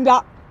在你身边，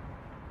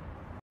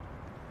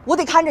我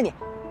得看着你。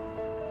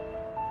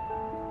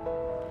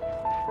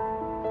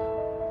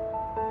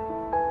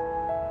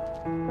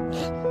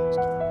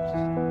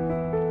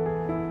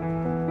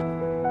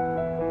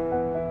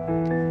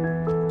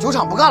酒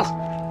厂不干了。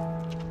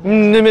没，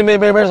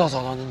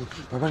嫂，你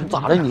不是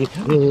咋的你？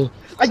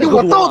哎呦，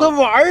我逗他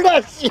玩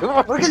呢，媳妇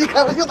儿，不是跟你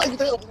开玩笑的，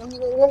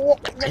我，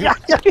哎呀，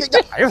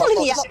放了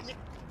你！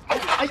哎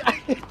呀，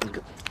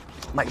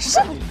没事，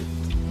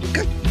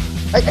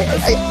哎，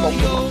老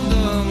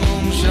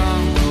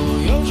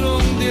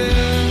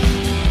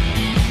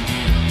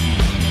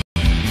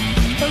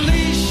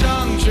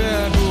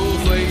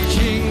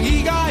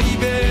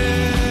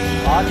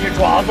把你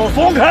爪子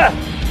松开！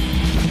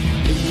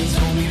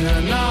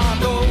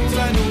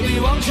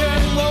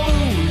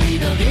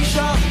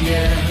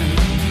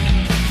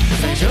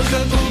在这个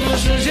孤独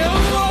世界，我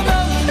等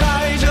待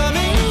着明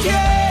天。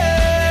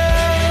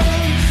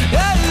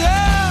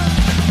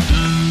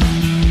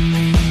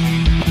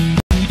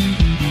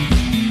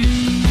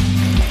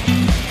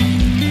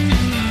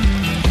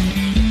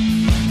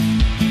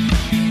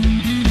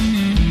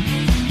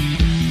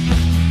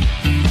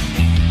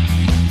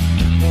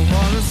我花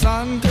了3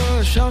个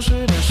小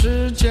时的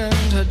时间，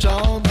才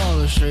找到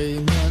了睡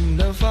眠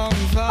的方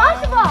法。王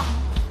师傅。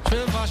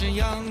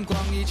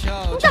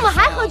你怎么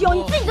还喝酒？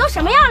你自己都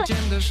什么样了？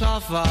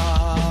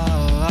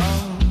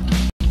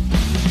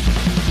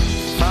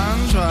翻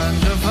转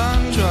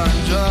着，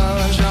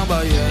想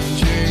把眼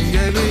睛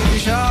给闭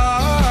上，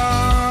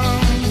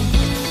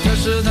可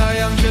是太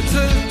阳却刺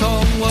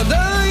痛我的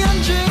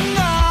眼睛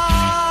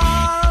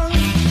啊！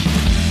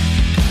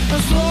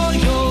所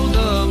有的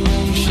梦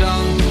想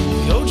都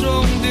有终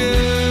点，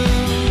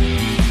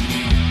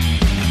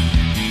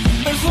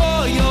而所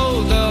有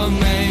的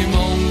美梦。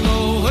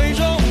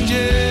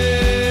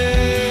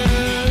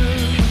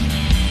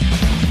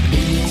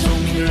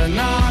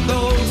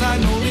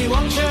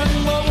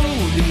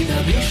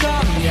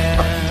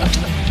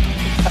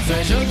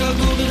在这个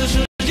孤独的世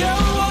界，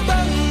我等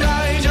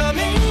待着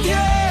明天。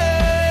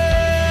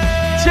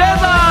签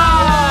子！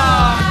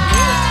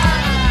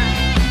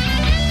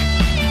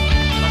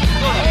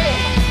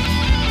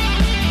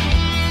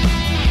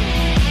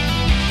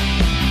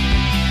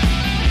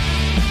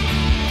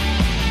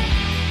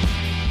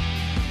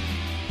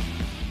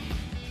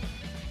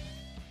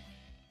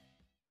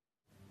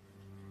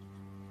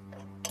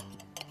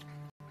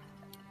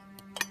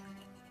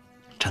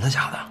真的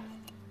假的？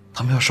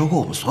他们要收购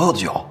我们所有的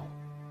酒？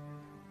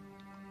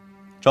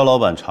赵老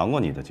板尝过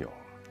你的酒，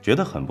觉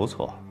得很不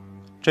错。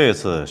这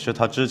次是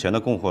他之前的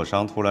供货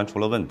商突然出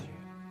了问题，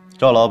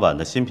赵老板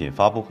的新品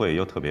发布会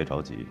又特别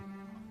着急，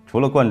除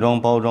了灌装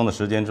包装的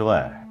时间之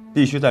外，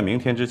必须在明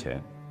天之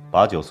前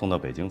把酒送到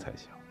北京才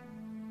行。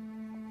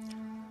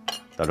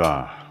大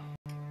壮，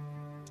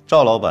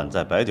赵老板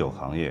在白酒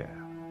行业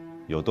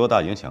有多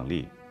大影响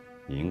力，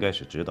你应该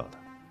是知道的。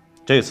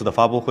这次的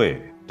发布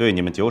会对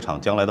你们酒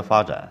厂将来的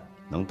发展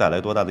能带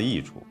来多大的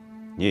益处，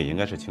你也应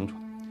该是清楚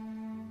的。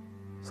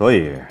所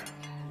以，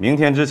明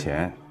天之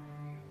前，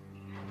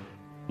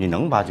你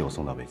能把酒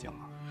送到北京吗？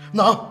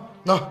能。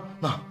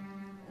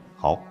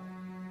好，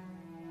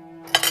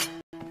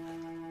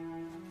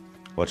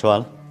我吃完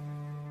了。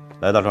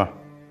来，大壮，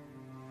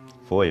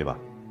扶我一把。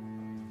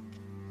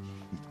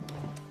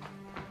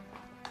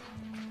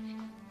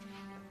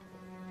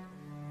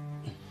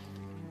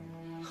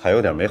还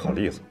有点没好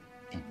利索。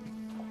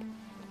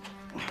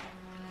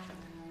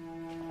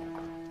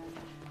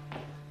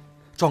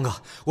壮哥，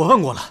我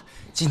问过了，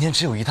今天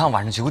只有一趟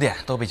晚上9点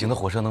到北京的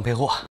火车能配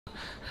货，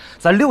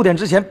咱6点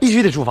之前必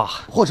须得出发。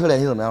货车联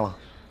系怎么样了？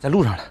在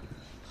路上了。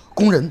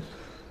工人，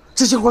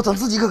这些活咱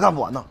自己可干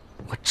不完呢。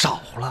我找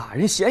了，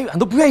人嫌远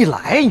都不愿意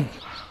来。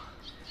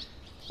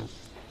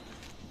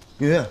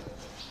云云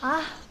啊，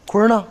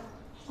坤儿呢？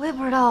我也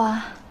不知道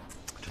啊。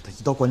这他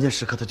一到关键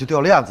时刻他就掉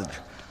链子。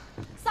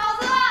嫂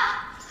子，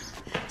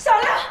小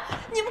亮，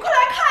你们快来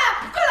看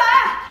呀，快来！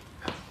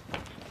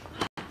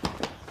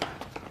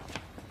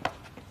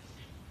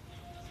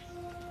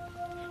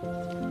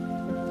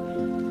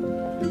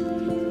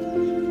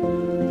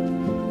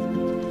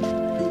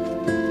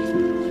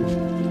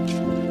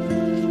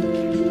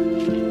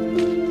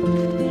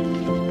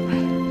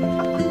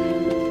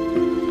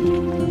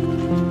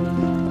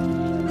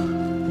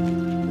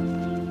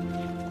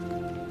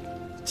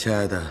亲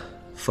爱的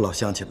父老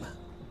乡亲们，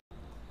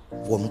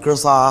我们哥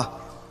仨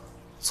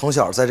从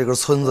小在这个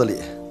村子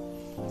里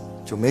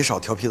就没少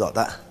调皮捣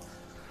蛋，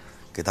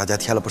给大家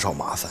添了不少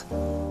麻烦。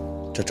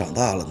这长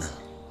大了呢，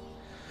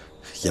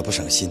也不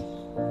省心。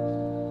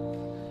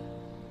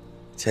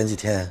前几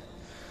天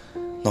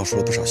闹出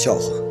了不少笑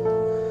话，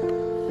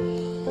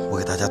我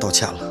给大家道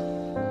歉了。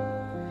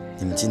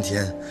你们今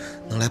天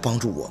能来帮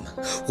助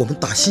我们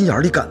打心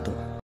眼里感动，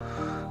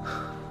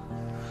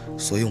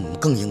所以我们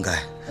更应该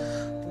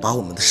把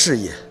我们的事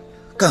业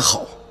干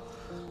好，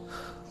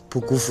不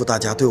辜负大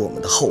家对我们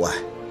的厚爱。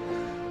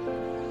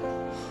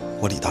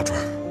我李大壮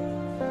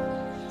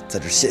在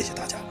这谢谢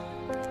大家。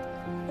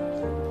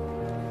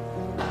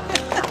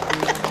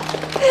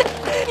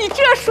你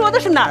这说的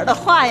是哪儿的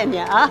话呀你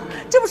啊？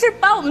这不是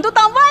把我们都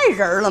当外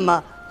人了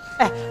吗？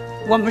哎，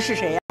我们是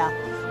谁呀？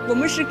我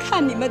们是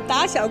看你们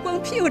打小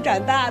光屁股长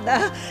大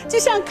的，就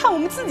像看我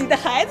们自己的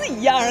孩子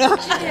一样啊。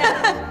是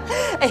呀。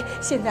哎，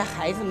现在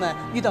孩子们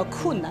遇到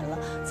困难了，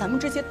咱们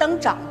这些当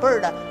长辈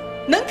的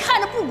能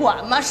看着不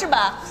管吗？是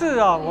吧？是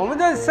啊，我们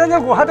这三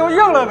角骨还都硬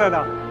了着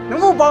呢，能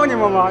不帮你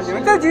们吗？你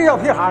们这几个小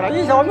屁孩了，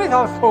一条没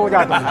条拖回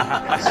家走。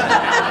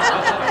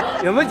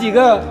你们几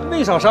个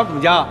没少上赌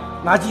家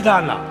拿鸡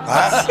蛋呢。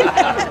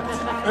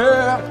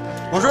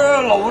我说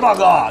老吴大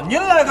哥，您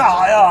来干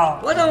啥呀？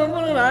我怎么不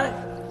能来？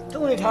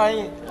众里差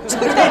异，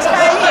众里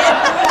差异，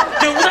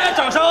给吴大爷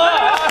掌声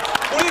啊！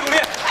鼓励鼓励。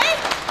哎，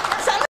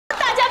咱们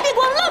大家别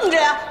光愣着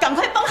呀，赶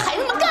快帮孩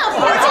子们干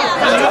活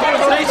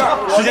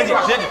去。时间紧，快！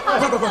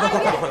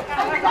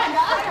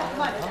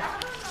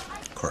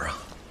坤儿啊，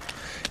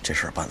这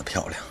事儿办得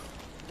漂亮，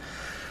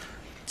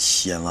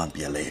千万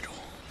别累着我。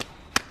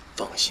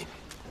放心。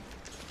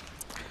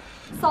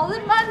嫂子，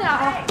你慢点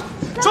啊！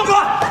壮哥，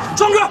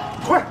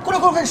快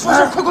说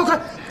事，快！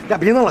呀，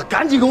别弄了，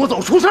赶紧跟我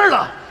走，出事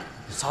了。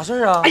啥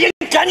事啊？哎呀，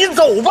你赶紧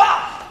走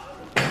吧！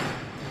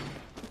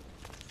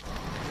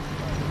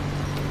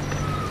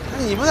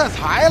你们咋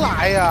才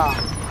来呀？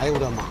哎呦我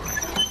的妈！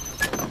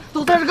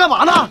都在这干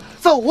嘛呢？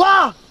走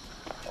啊！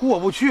过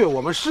不去，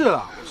我们试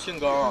了。兴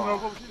高啊，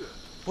过不去。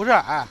不是，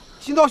哎，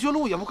新到修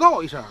路也不告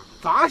我一声，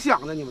咋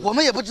想的你们？我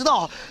们也不知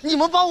道，你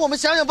们帮我们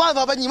想想办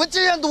法呗。你们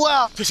经验多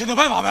呀，就想想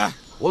办法呗。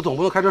我总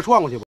不能开车撞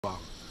过去吧？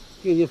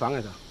定金返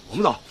给他，我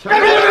们走。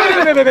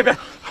别！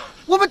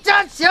我们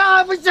加钱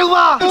还不行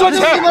吗？赚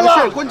钱你们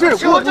了，关键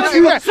过不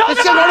去，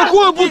现在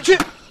过不去。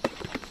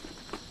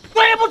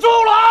对不住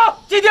了啊！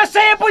今天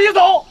谁也不许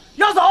走，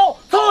要走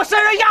从我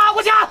身上压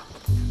过去。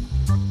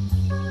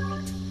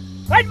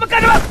哎，你们干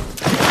什么？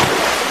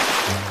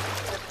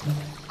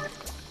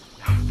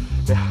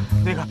别，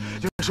那个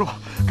就是师傅，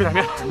给点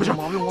面，不是，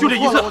就这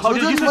一次，好，就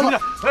一次，兄弟。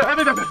哎，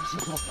别，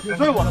别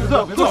追我，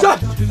别坐下。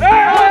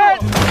哎，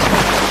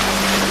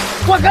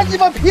我跟你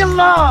们拼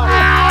了！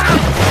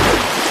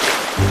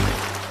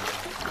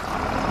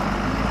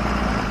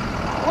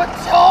我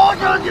求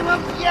求你们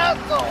别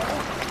走！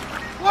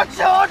我求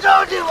求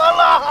你们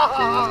了！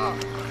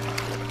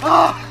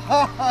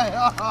哎呀！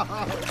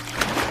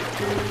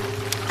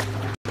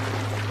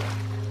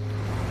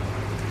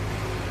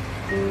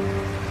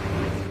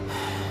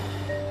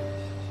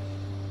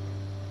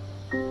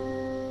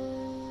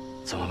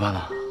怎么办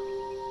呢？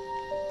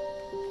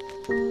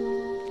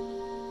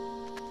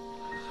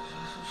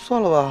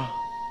算了吧，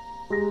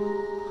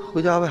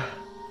回家呗。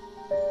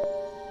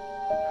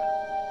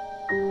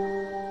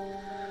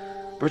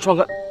不是壮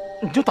哥，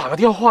你就打个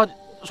电话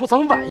说咱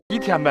们晚一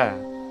天呗。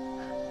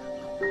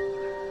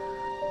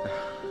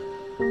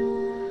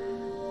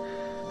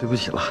对不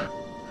起了，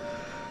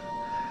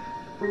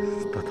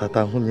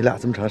耽误你俩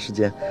这么长时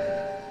间，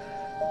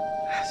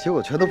结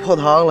果全都泡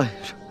汤了。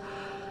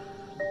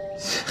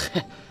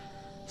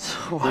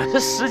我这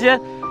时间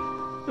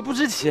这不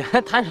值钱，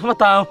谈什么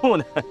耽误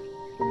呢？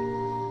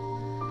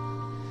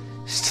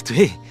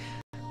对，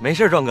没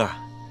事，壮哥，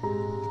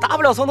大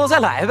不了从头再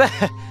来呗。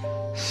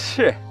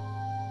是。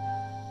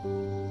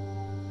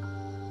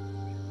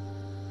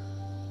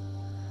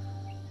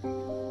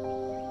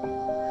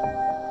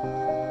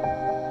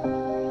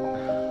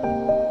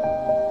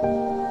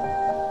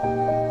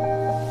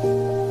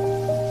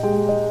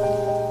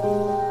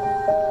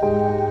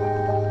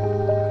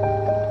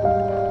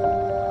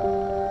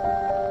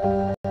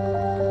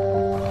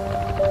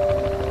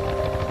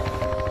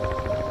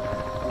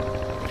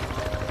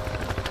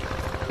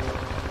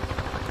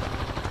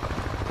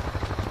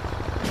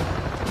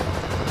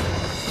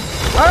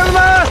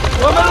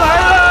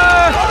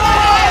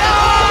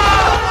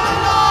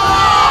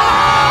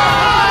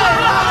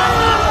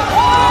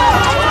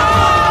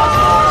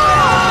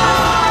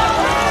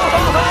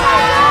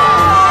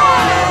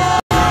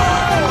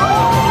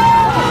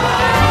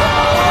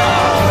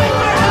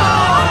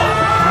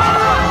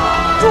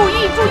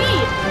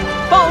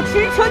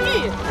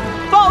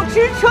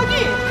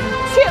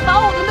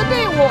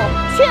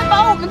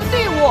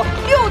务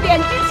6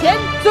点之前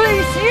准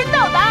时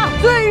到达，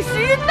准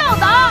时到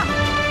达。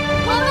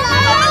我们来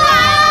了！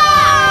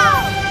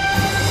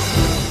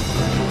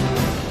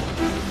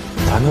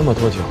咱那么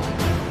多酒，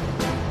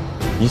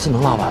一次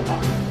能拉完吧？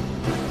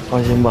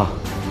放心吧，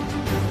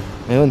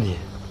没问题。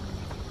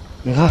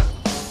你看。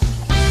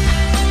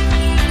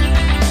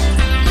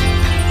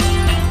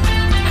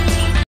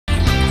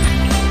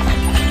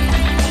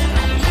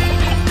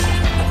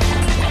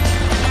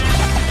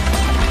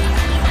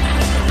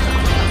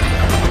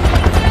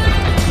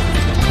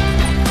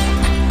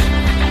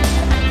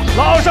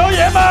 老少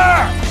爷们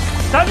儿，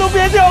咱都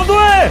别掉队，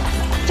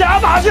加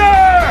把劲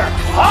儿！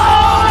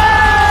好嘞！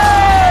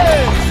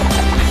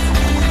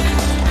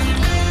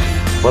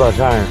我老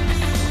丈人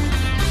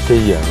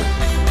真爷们儿。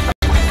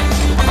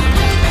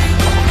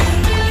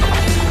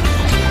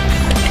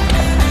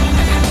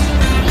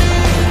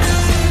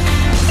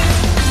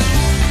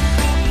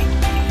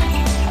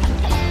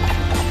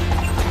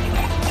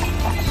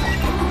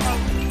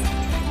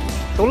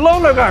都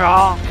愣着干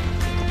啥？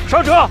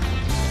上车！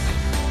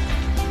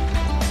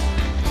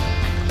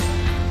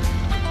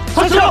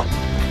 上车！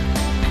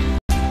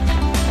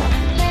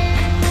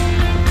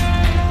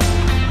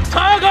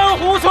查岗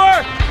湖村，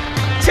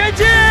前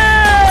进！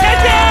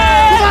前进！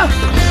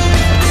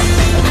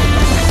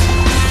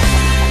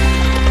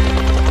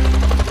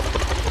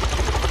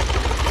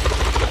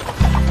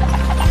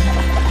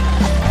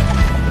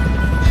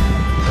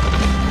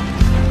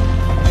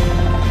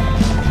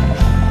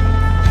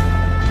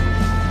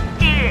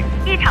近日，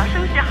一场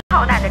声势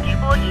浩大的直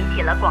播引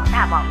起了广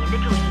大网民的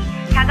注意。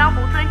 查岗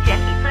湖村全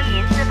体村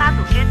民自发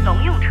组织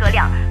农用车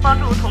辆，帮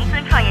助同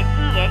村创业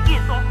青年运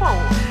送货物，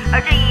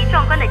而这一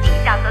壮观的景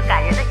象和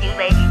感人的行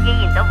为，也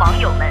引得网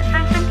友们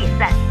纷纷点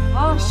赞。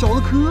啊，小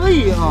子可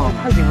以啊，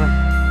太行了！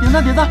点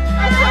赞点赞！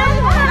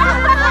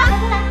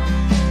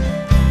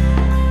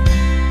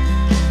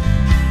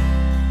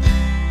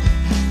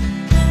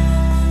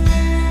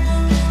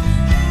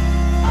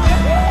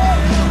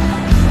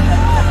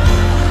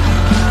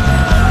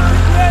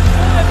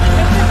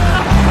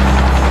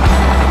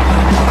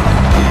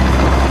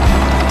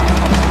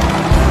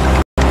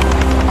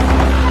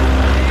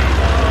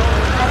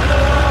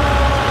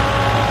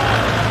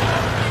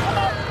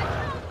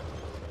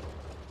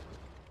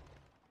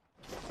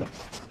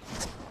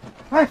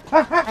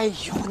哎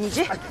呦，你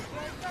这！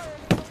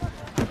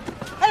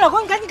哎，老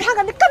公，你赶紧看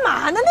看那干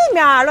嘛呢？那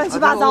面乱七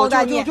八糟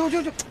的，你就！注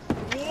意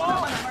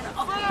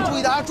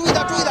点，注意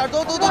点，注意点，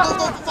都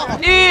放好。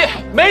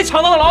没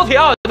抢到的老铁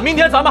啊，明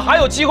天咱们还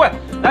有机会。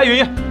来，云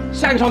云，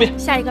下一个商品。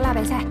下一个辣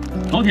白菜。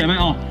老铁们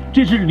啊，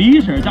这是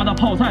李婶家的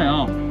泡菜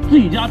啊，自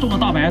己家种的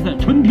大白菜，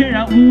纯天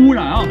然无污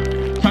染啊。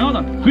想要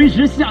的随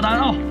时下单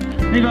啊。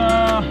那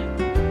个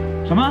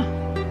什么？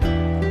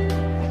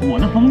 我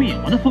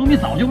的蜂蜜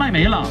早就卖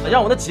没了，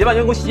让我的几万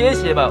员工歇一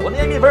歇吧，我那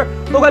些蜜蜂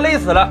都快累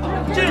死了。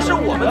这是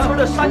我们村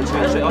的山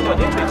泉水啊，叫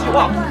饮水计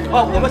划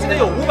啊，我们现在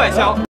有500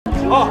箱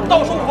啊，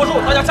倒数5个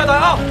数，大家下单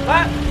啊，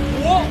来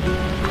5、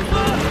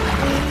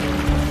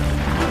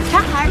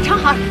4。常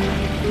海，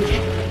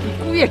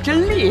你姑爷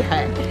真厉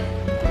害，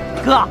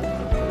哥。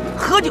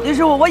 喝酒的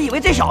时候，我以为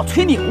这小子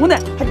吹牛呢，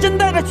还真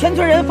带着全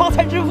村人发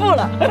财致富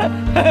了。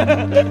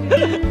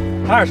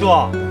常二叔，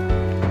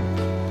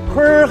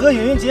坤儿和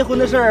云云结婚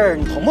的事儿，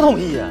你同不同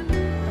意呀？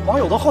网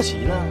友都好奇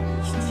呢。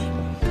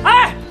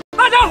哎，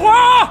大家伙儿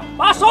啊，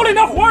把手里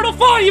的活儿都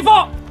放一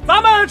放，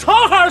咱们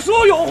常海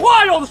叔有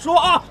话要说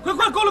啊！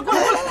快过来！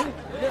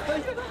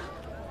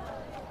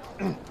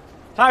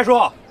常二叔，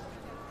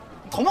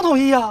你同不同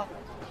意呀？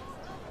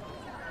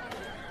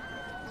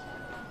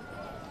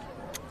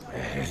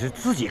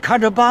 自己看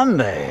着办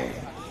呗。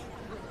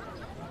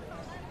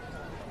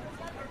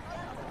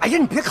哎呀，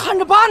你别看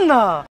着办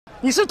呐！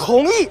你是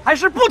同意还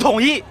是不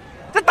同意？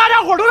这大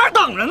家伙都在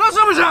等着呢，是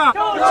不是？就是啊，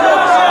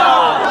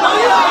同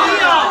意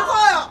啊！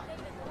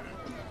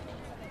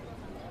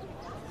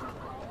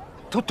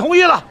同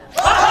意了。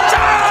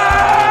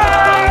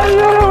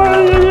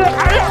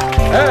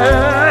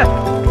哎，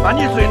把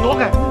你嘴挪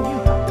开。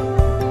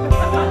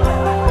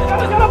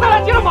行了，再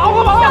来接着忙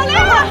活。小丽，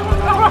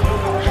大伙儿，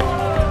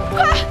快！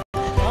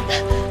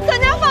 咱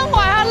家饭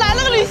馆啊来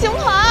了个旅行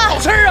团，好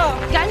事啊！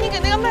赶紧给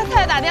那个卖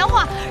菜打电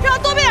话，让他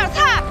多备点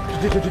菜。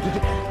对，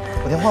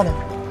我电话呢？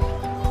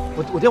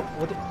我电。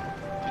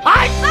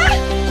哎，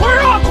坤儿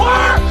啊，坤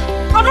儿！